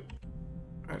 was it?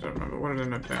 I don't remember. What did I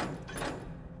note down?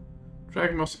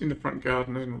 Dragon moss in the front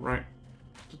garden. I didn't write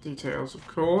the details, of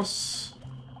course.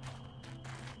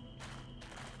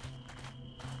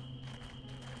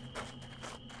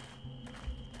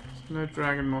 There's no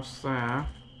dragon moss there.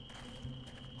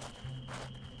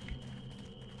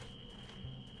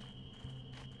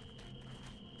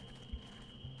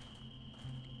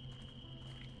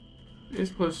 It is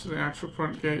close to the actual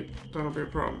front gate. That'll be a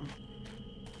problem.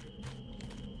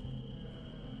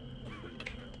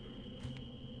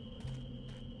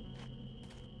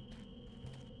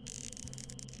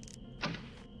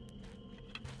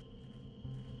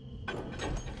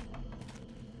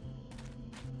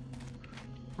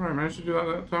 Right, managed to do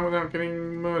that time without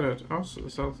getting murdered. Also,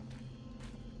 there's a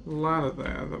ladder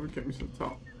there that would get me to the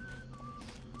top.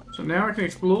 So now I can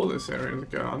explore this area of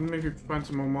the garden. Maybe find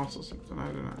some more moss or something. I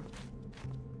don't know.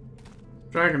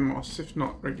 Dragon moss, if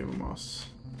not regular moss.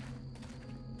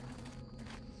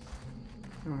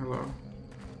 Oh, hello.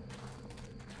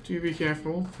 Do be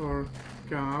careful for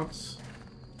guards.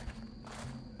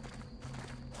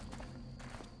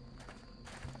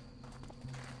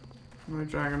 No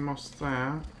dragon moss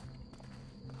there.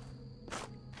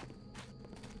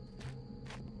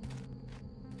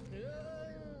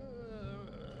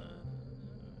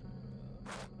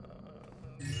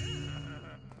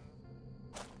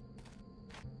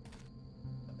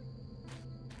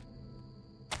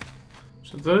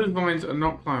 So those vines are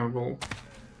not climbable,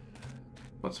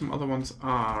 but some other ones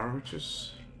are, which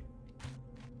is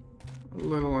A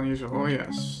little unusual. Oh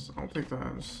yes, I'll take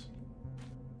those.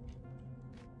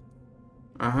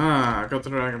 Aha, I got the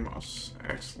dragon moss.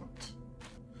 Excellent.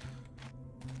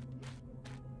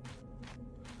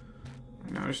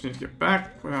 Now I just need to get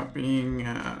back without being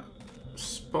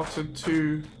spotted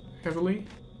too heavily.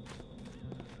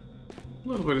 A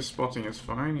little bit of spotting is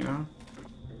fine, you know.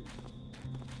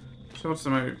 So what's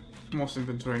my moss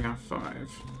inventory now? 5.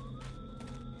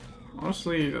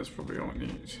 Honestly, that's probably all I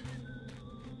need.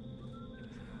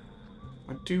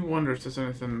 I do wonder if there's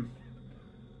anything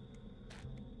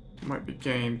that might be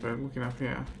gained by looking up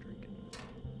here.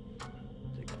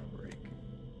 Taking a break.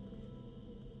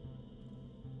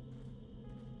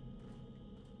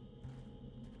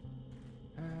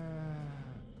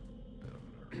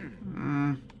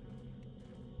 Hmm.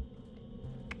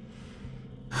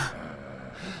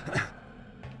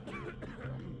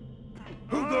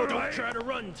 Don't try to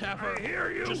run, Tapper. I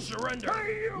hear you. Just surrender.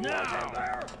 Hey, you now.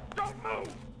 There. Don't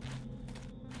move.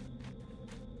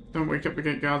 Don't wake up the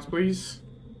gate guards, please.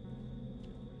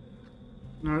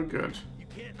 No good. You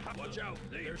can't. Watch out.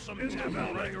 There's some Tapper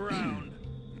running around.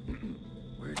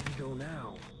 Where'd he go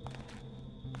now?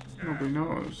 Nobody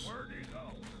knows. Where'd he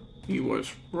go? He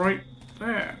was right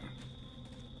there.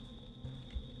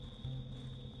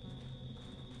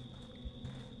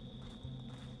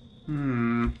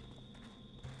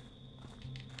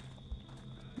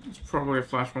 It's probably a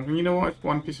flash bomb. You know what? It's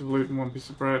 1 piece of loot and 1 piece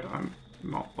of bread. I'm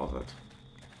not bothered.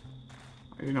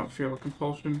 I do not feel a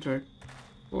compulsion to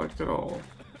collect it all.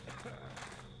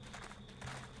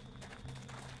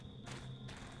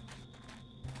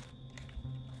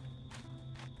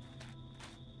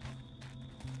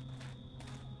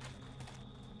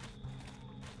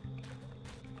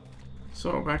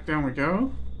 So back down we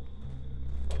go.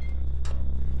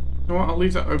 You know what, I'll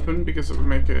leave that open because it would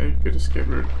make a good escape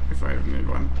route if I ever need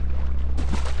one.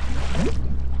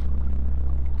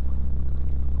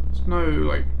 There's no,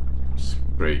 like,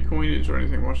 stray coinage or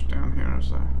anything washed down here,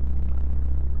 is there?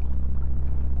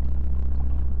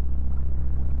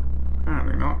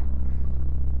 Apparently not.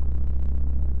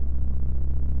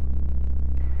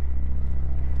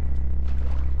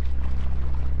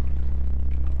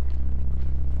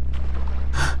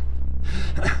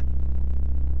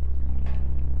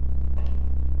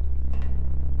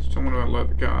 Just want to alert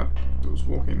the guard that was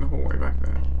walking the hallway back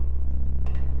there.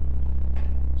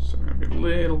 So I'm going to be a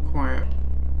little quiet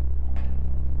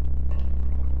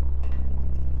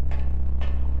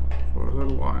for a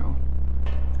little while.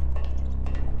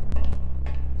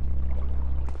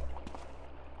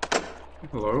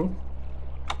 Hello?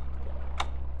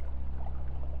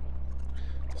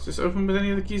 Is this open with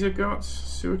any of the keys I've got?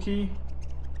 Sewer key?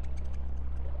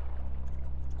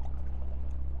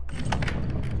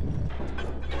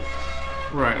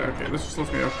 Right, okay, this just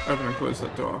lets me open and close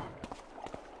that door.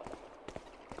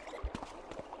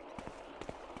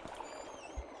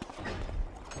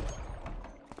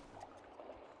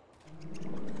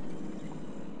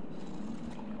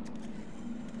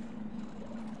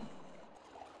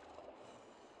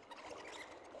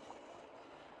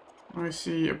 I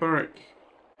see a barrack.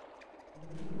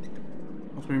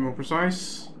 Let's be more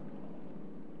precise.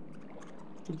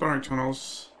 The barrack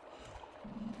tunnels.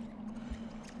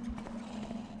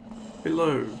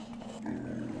 Below.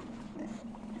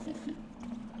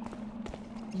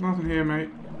 There's nothing here, mate.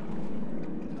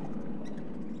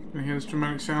 Gonna hear this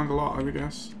dramatic sound a lot, I would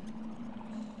guess.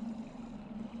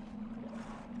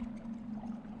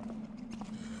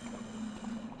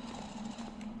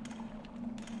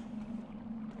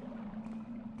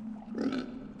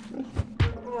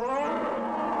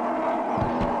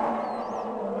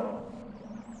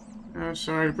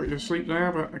 Sorry to put you to sleep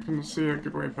there, but I can see a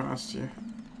good way past you.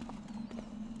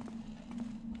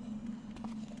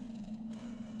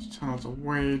 These tunnels are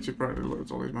way too brightly lit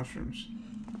with all these mushrooms.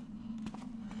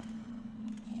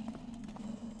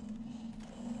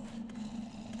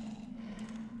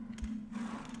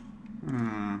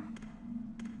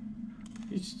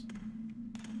 These...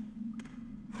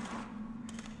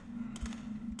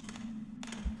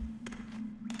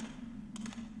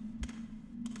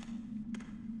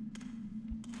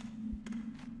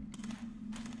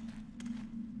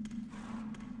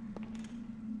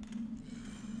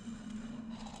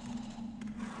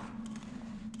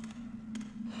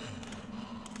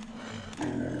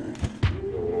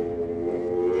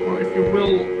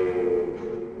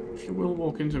 If you will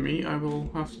walk into me, I will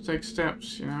have to take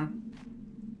steps, you know.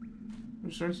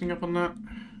 Is there anything up on that?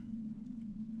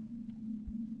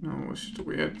 No, it's just a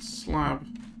weird slab.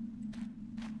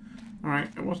 Alright,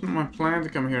 it wasn't my plan to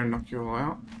come here and knock you all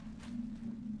out.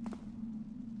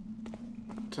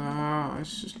 But,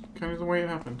 it's just kind of the way it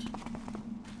happened.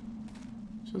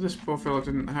 So this poor fellow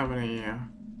didn't have any,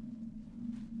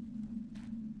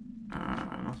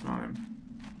 nothing on him.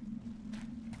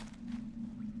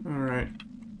 Alright.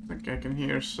 I think I can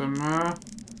hear some,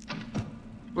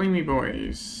 Blamey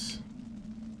Boys.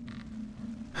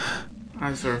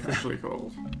 As they're officially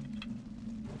called.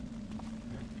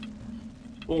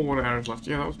 All what hours left.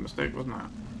 Yeah, that was a mistake, wasn't it?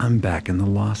 I'm back in the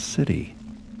Lost City.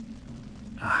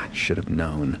 I should have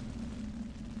known.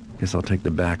 Guess I'll take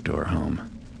the back door home.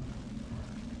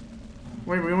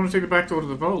 Wait, we want to take the back door to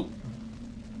the vault.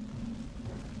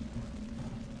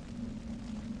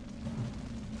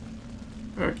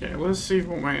 Okay, let's see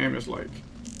what my aim is like.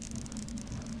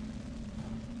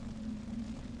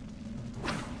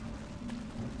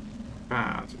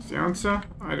 Bad is the answer.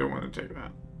 I don't want to take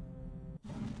that.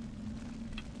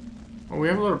 Well, we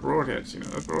have a lot of broadheads, you know.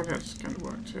 The broadheads kind of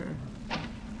work too.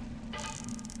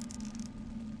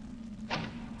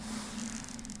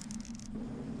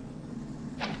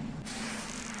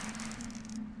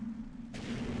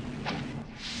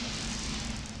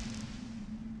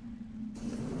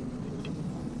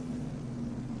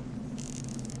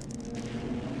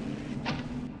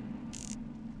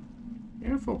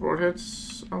 Yeah, 4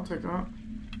 broadheads. I'll take that.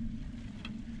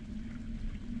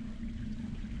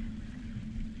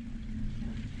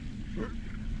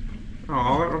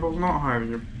 Oh, that rebel's not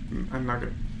hiding a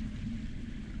nugget.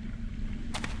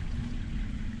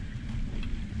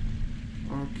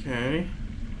 Okay.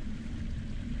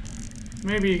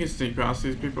 Maybe you can sneak past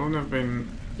these people. I've never been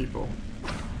people.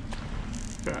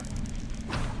 Okay.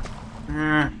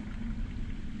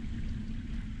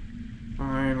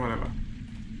 Fine, whatever.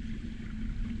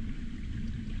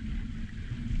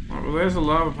 Right, well, there's a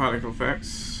lava particle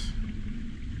effects.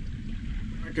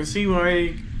 I can see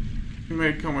why you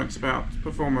made comments about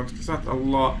performance, because that's a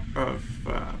lot of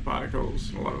particles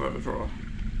and a lot of overdraw.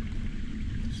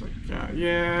 It's like,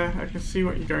 yeah, I can see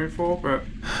what you're going for, but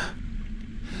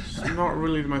it's not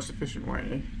really the most efficient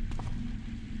way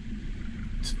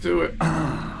to do it.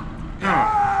 Oh.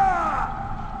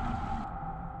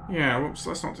 Yeah, whoops,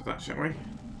 let's not do that, shall we?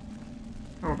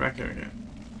 Oh, we're back here again.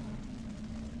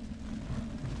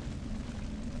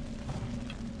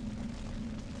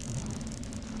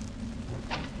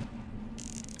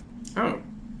 Oh,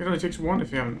 it only takes 1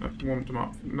 if you haven't warmed them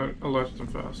up, alerted them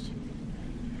first.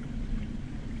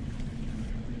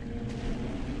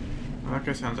 Oh, that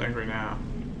guy sounds angry now.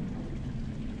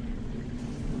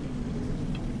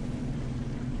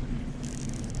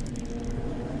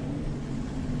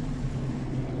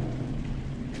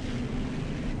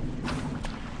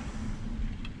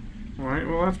 Alright,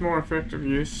 well that's more effective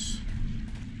use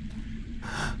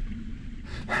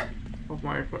of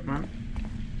my equipment.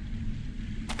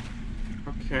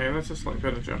 Okay, that's a slightly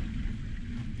better jump.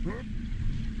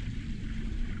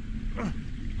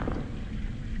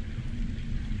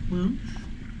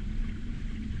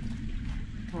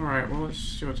 Alright, well let's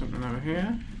see what's happening over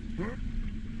here.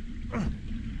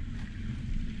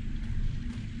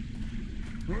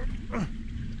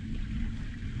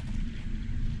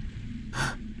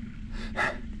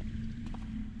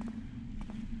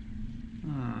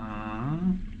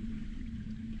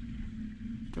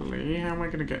 Actually, how am I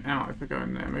going to get out if I go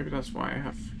in there? Maybe that's why I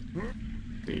have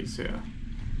these here.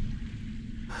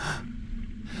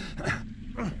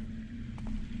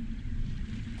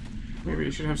 Maybe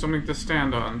you should have something to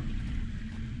stand on.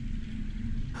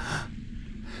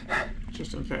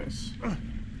 Just in case.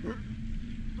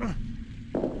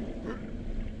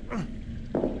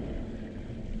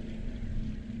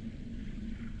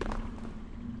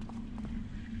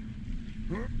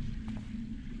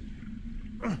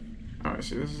 Oh, I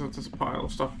see, this is a pile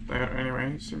of stuff there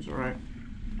anyway, seems alright.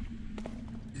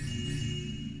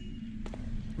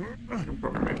 I can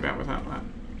probably make that without that.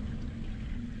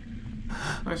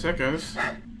 Nice echoes.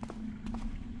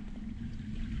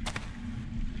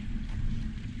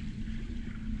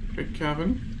 Big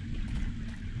cabin.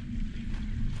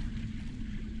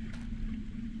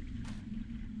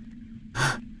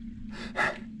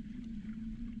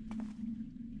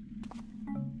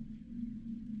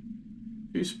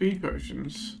 Two speed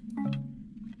potions.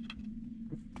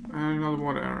 And another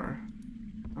water arrow.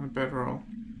 And a bedroll.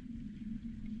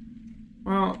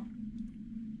 Well,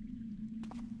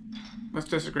 let's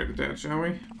desecrate the dead, shall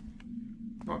we?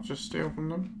 Not just steal from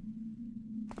them.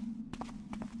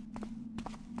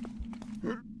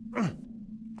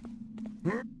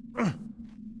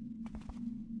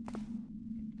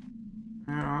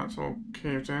 Yeah, that's all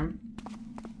caved in.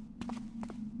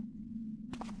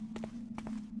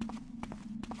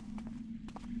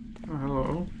 Oh,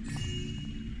 hello.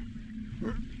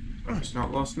 It's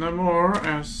not lost no more,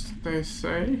 as they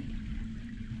say.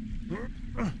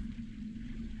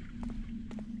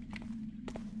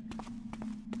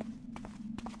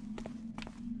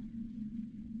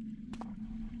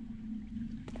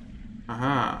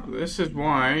 Aha, this is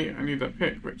why I need that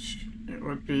pick, which it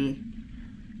would be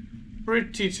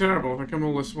pretty terrible if I come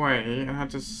all this way and had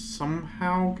to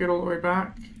somehow get all the way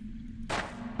back. If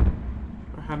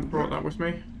I hadn't brought that with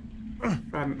me.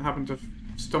 If I hadn't happened to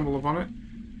stumble upon it.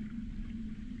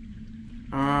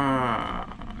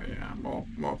 Ah, yeah,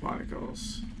 more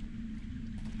particles.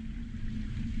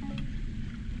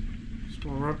 Some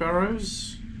more rope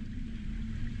arrows.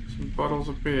 Some bottles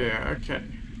of beer, okay.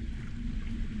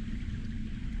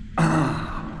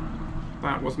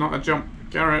 That was not a jump,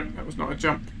 Garrett. That was not a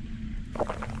jump.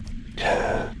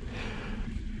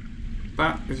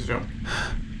 That is a jump.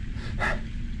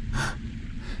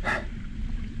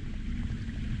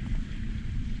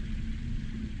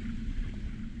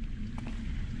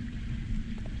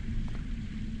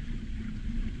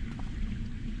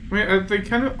 I mean, the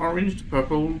kind of orange to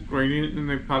purple gradient in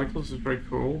the particles is very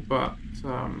cool, but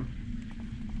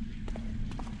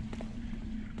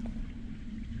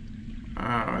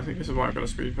I think this is why I've got a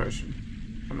speed potion.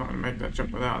 I'm not going to make that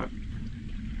jump without it.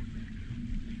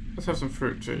 Let's have some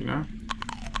fruit too, you know?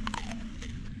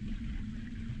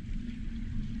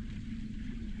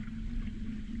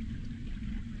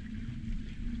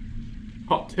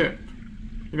 Hot tip.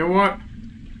 You know what?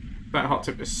 That hot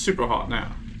tip is super hot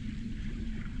now.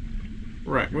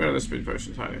 Right, where are the speed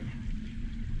potions hiding?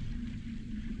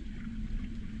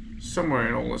 Somewhere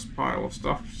in all this pile of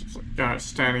stuff. It's just like Garrett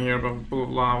standing here above a pool of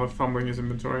lava, fumbling his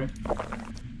inventory.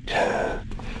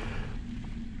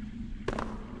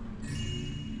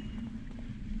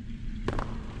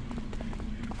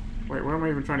 Wait, where am I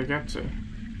even trying to get to?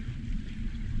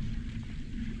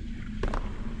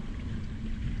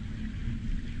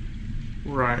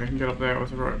 Right, I can get up there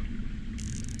with a rope.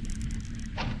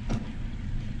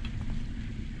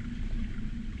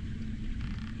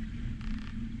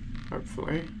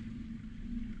 Hopefully.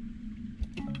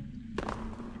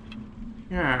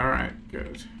 Yeah, alright,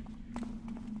 good.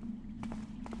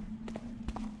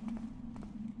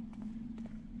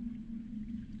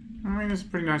 I mean, it's a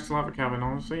pretty nice lava cavern,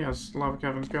 honestly, as lava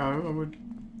caverns go.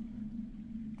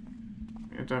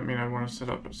 I don't mean I want to set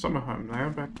up a summer home there,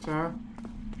 but,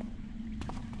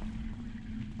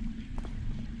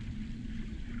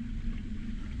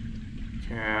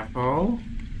 careful.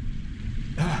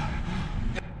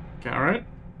 Garrett?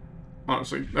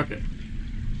 Honestly, okay.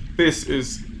 This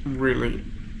is really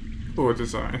poor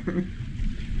design.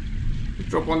 You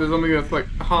drop one, there's only like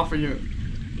half a unit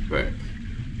thick.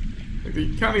 Like,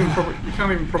 you can't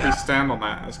even probably stand on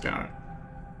that as Garrett.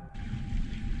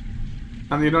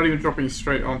 And you're not even dropping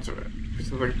straight onto it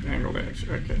because of the angled edge.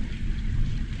 Okay.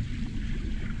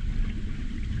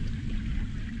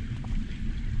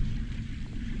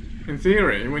 In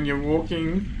theory, when you're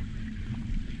walking,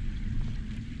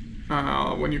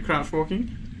 when you're crouch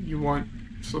walking, you won't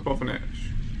slip off an edge.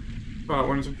 But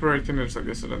when it's a very thin edge like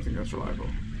this, I don't think that's reliable.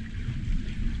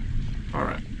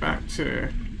 Alright, back to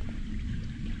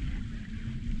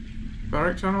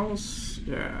barrack tunnels.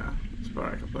 Yeah, it's a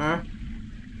barrack up there.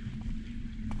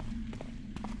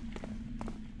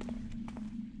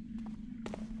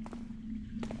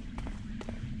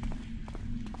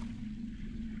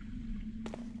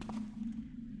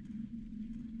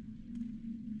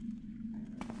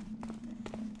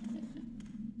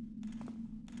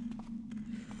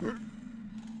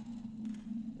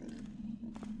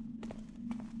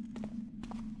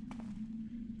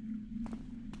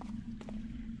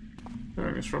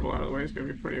 Throwing this rubble out of the way is going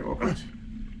to be pretty awkward.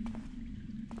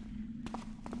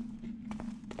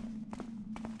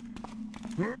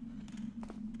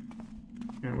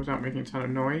 Yeah, without making a ton of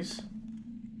noise.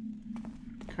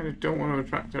 Kind of don't want to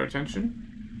attract their attention.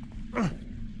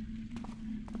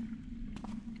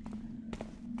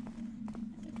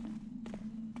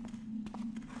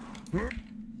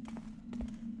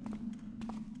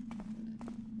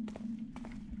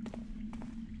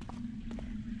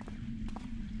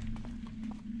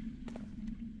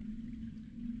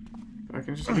 I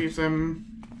can just leave them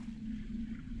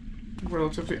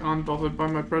relatively unbothered by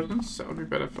my presence. That would be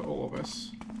better for all of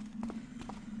us.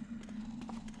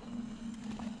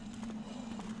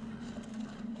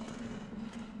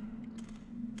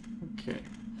 Okay.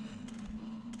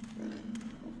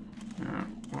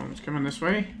 One's coming this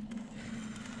way.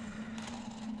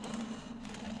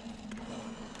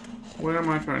 Where am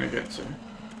I trying to get to?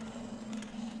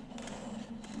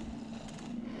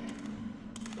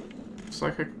 Looks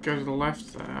like I could go to the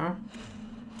left there.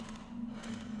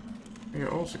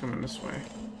 You're also coming this way.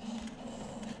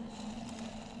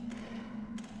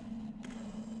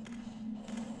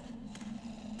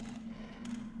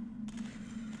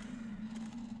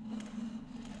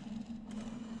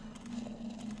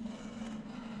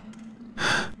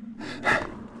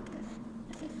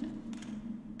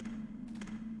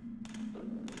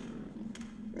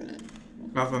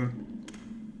 Nothing.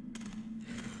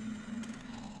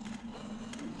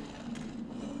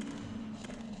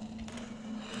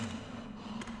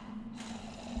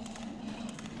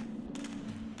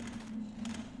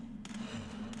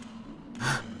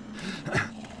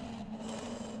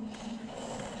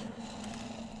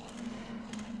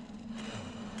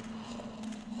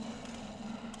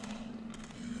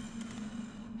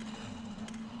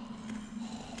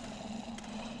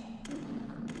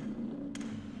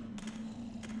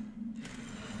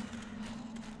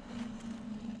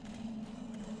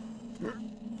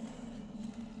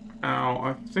 Now,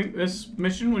 I think this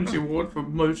mission wins the award for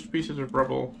most pieces of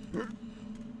rubble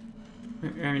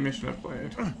in any mission I've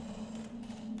played.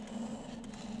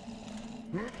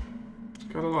 It's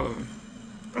got a lot of them.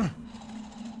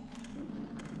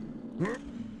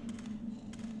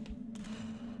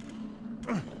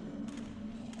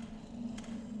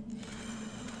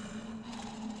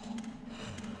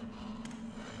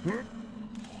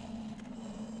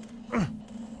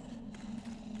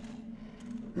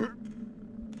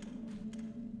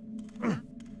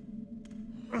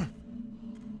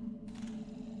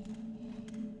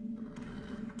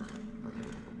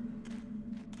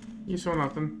 You saw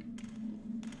nothing.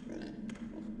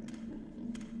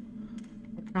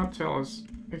 I can't tell as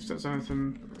if there's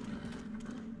anything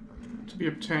to be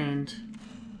obtained.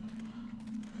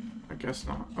 I guess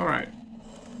not. Alright.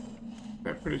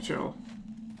 They're pretty chill.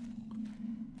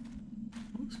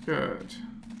 Looks good.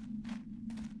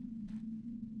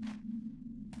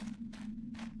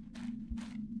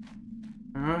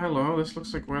 Oh, hello. This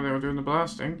looks like where they were doing the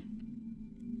blasting.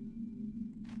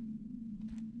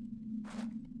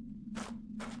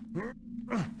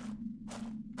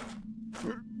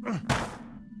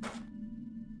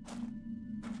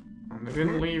 They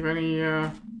didn't leave any,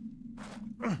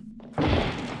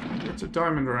 bits of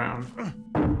diamond around.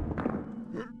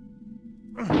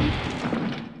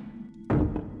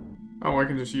 Oh, I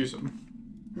can just use them.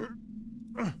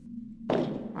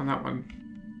 And that one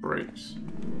breaks.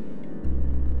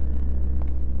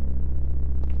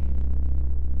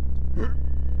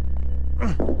 I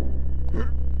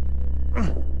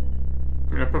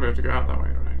mean, I probably have to go out that way,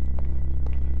 right?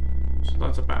 So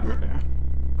that's a bad idea.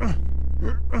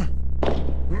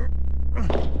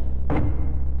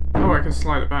 Oh, I can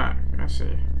slide it back. I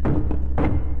see.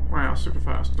 Wow, super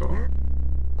fast door.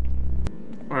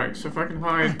 Alright, so if I can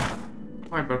hide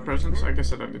my presence, I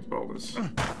guess I don't need boulders.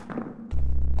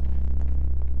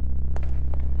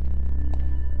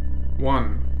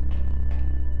 One.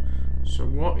 So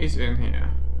what is in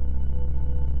here?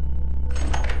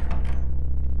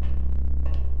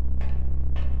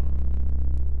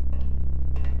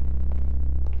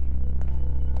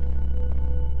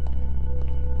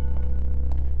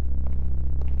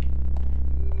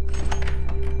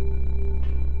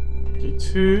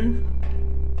 Two.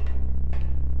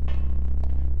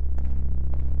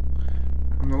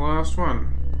 And the last one.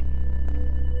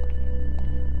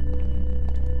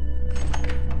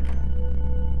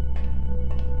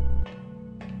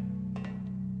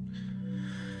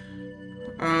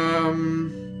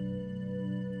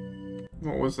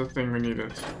 What was the thing we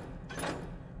needed?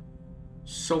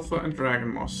 Sulfur and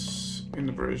dragon moss in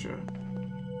the brazier.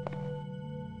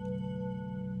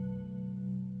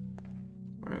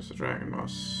 Where's the dragon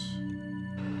moss?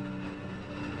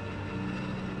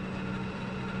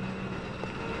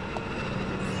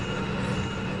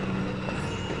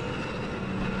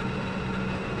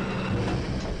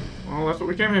 Well, that's what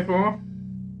we came here for.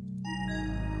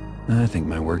 I think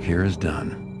my work here is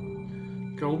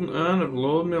done. Golden urn of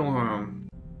Lord Milhorn.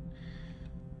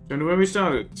 Don't know where we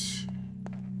started.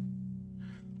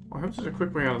 I hope there's a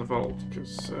quick way out of the vault,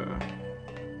 because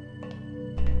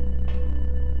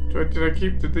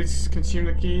did these consume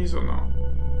the keys or not?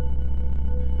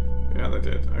 Yeah, they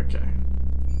did. Okay.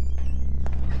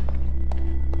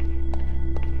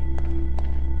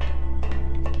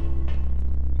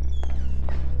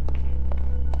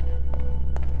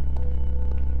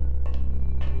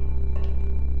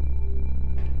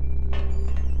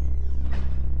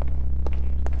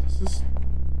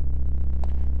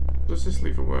 Does this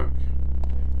lever work?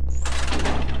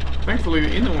 Thankfully,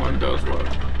 the inner one does work.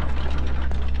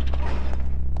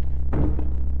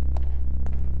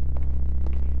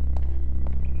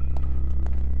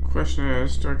 Question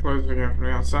is, do I close it again from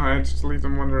the outside to leave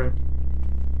them wondering?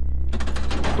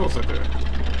 Of course I do.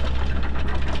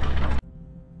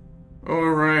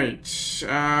 Alright,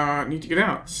 need to get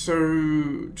out,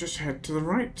 so just head to the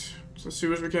right. So the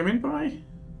sewers we came in by?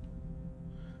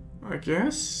 I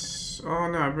guess? Oh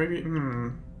no, maybe,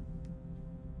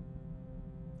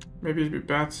 maybe it'd be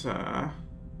better to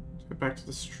go back to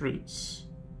the streets.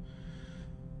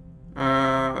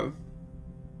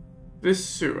 This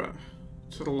sewer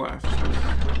to the left.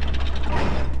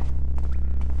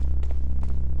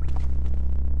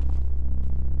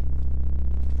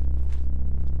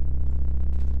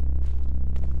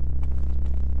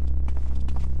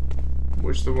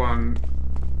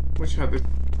 Which had the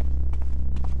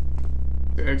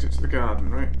exit to the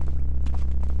garden, right?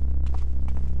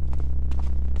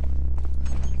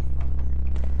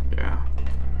 Yeah.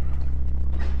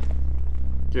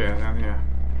 Yeah, down here.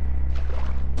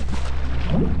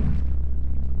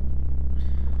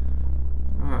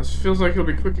 It feels like it'll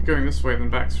be quicker going this way than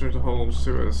back through the whole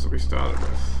sewers that we started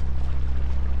with.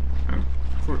 And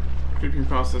creeping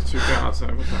past those two guards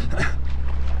and everything.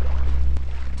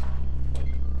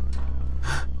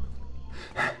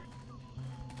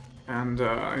 And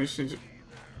I just need to...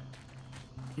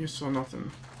 You saw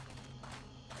nothing.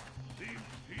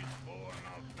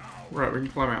 Right, we can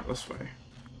climb out this way.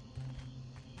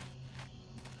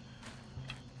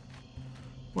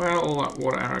 Well, all that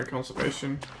water arrow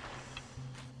conservation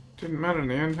didn't matter in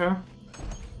the end, huh?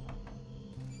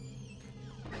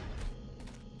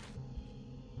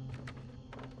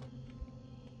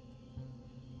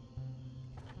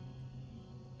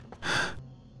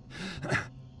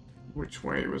 Which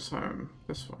way was home?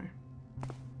 This way.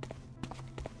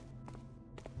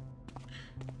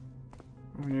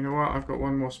 Well, you know what? I've got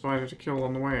one more spider to kill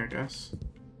on the way, I guess.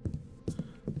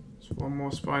 So one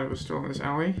more spider was still in this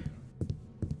alley.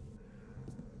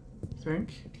 I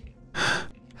think.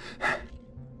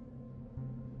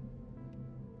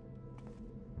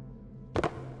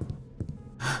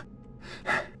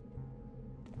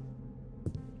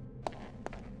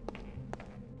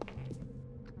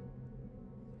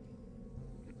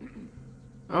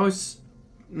 Oh,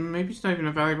 maybe it's not even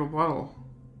a valuable bottle.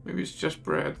 Maybe it's just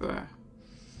bread there.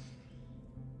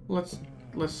 Let's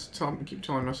keep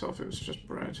telling myself it was just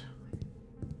bread.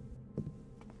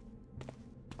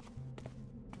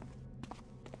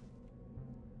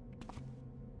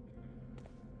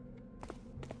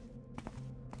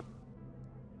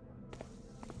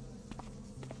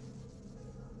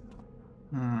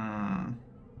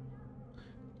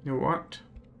 You know what?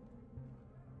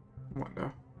 What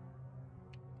the?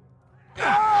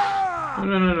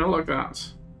 No, not like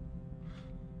that.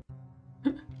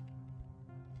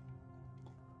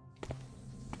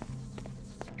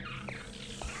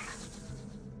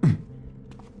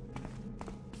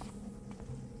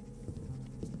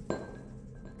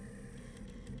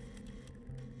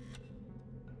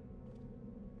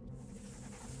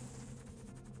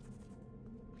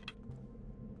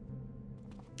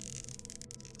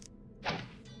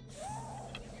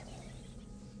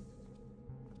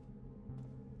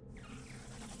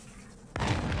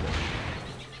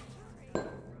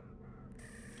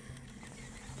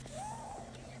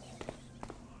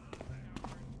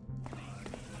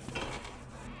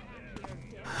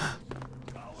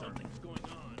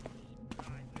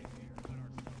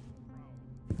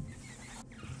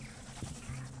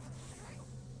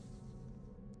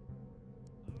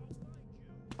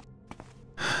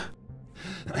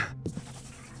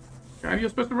 God, you're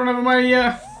supposed to run over my,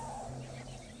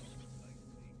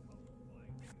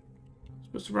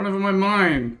 supposed to run over my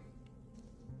mine.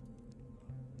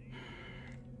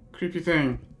 Creepy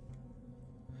thing.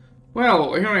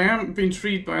 Well, here I am, being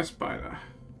treed by a spider.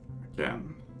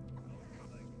 Again.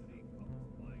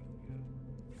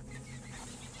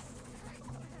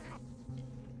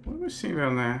 What am I seeing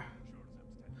down there?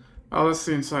 Oh, that's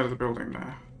the inside of the building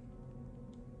there.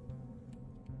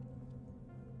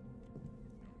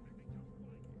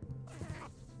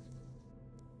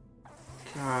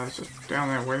 God, it's just down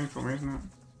there waiting for me, isn't it?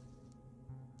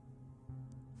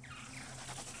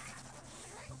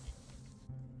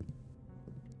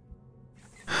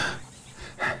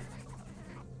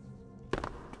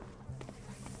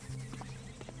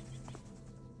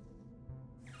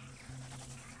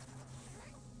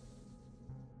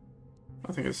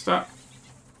 I think it's stuck.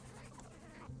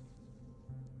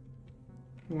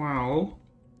 Well,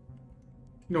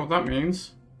 you know what that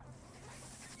means.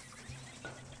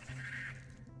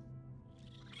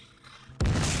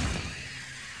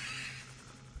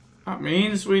 That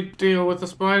means we deal with the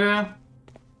spider.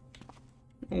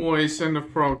 Always send a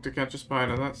frog to catch a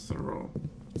spider, that's the rule.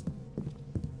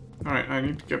 Alright, I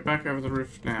need to get back over the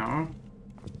roof now.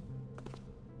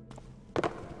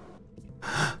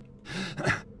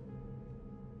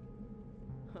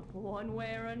 One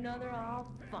way or another,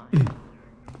 I'll find.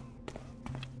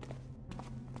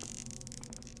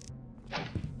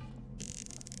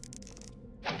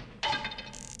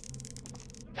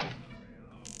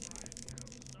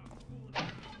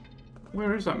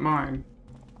 Where is that mine?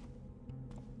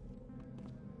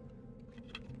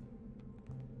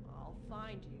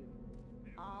 find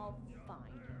you. I'll find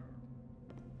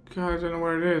her. God, I don't know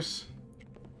where it is.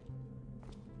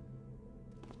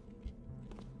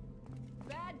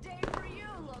 Bad day for you,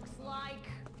 looks like.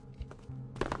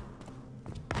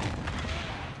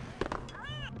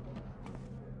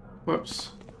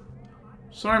 Whoops.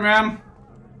 Sorry, ma'am.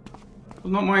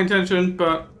 Was not my intention,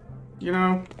 but, you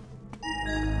know.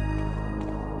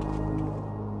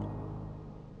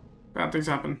 Bad things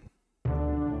happen.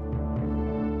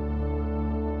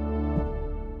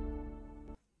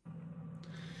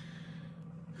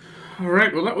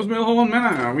 Alright, well that was Milhorn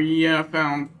Manor. We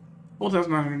found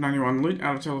 4,991 loot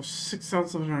out of a total of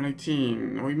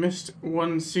 6,718. We missed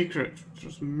one secret, which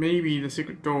was maybe the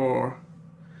secret door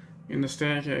in the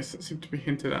staircase that seemed to be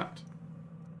hinted at.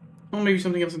 Or maybe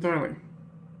something else entirely.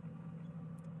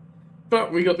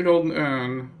 But we got the golden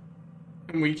urn,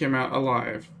 and we came out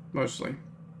alive, mostly.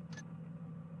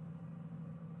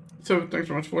 So, thanks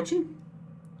very much for watching.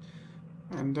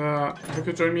 And I hope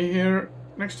you'll join me here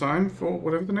next time for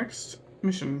whatever the next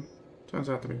mission turns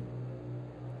out to be.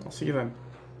 I'll see you then.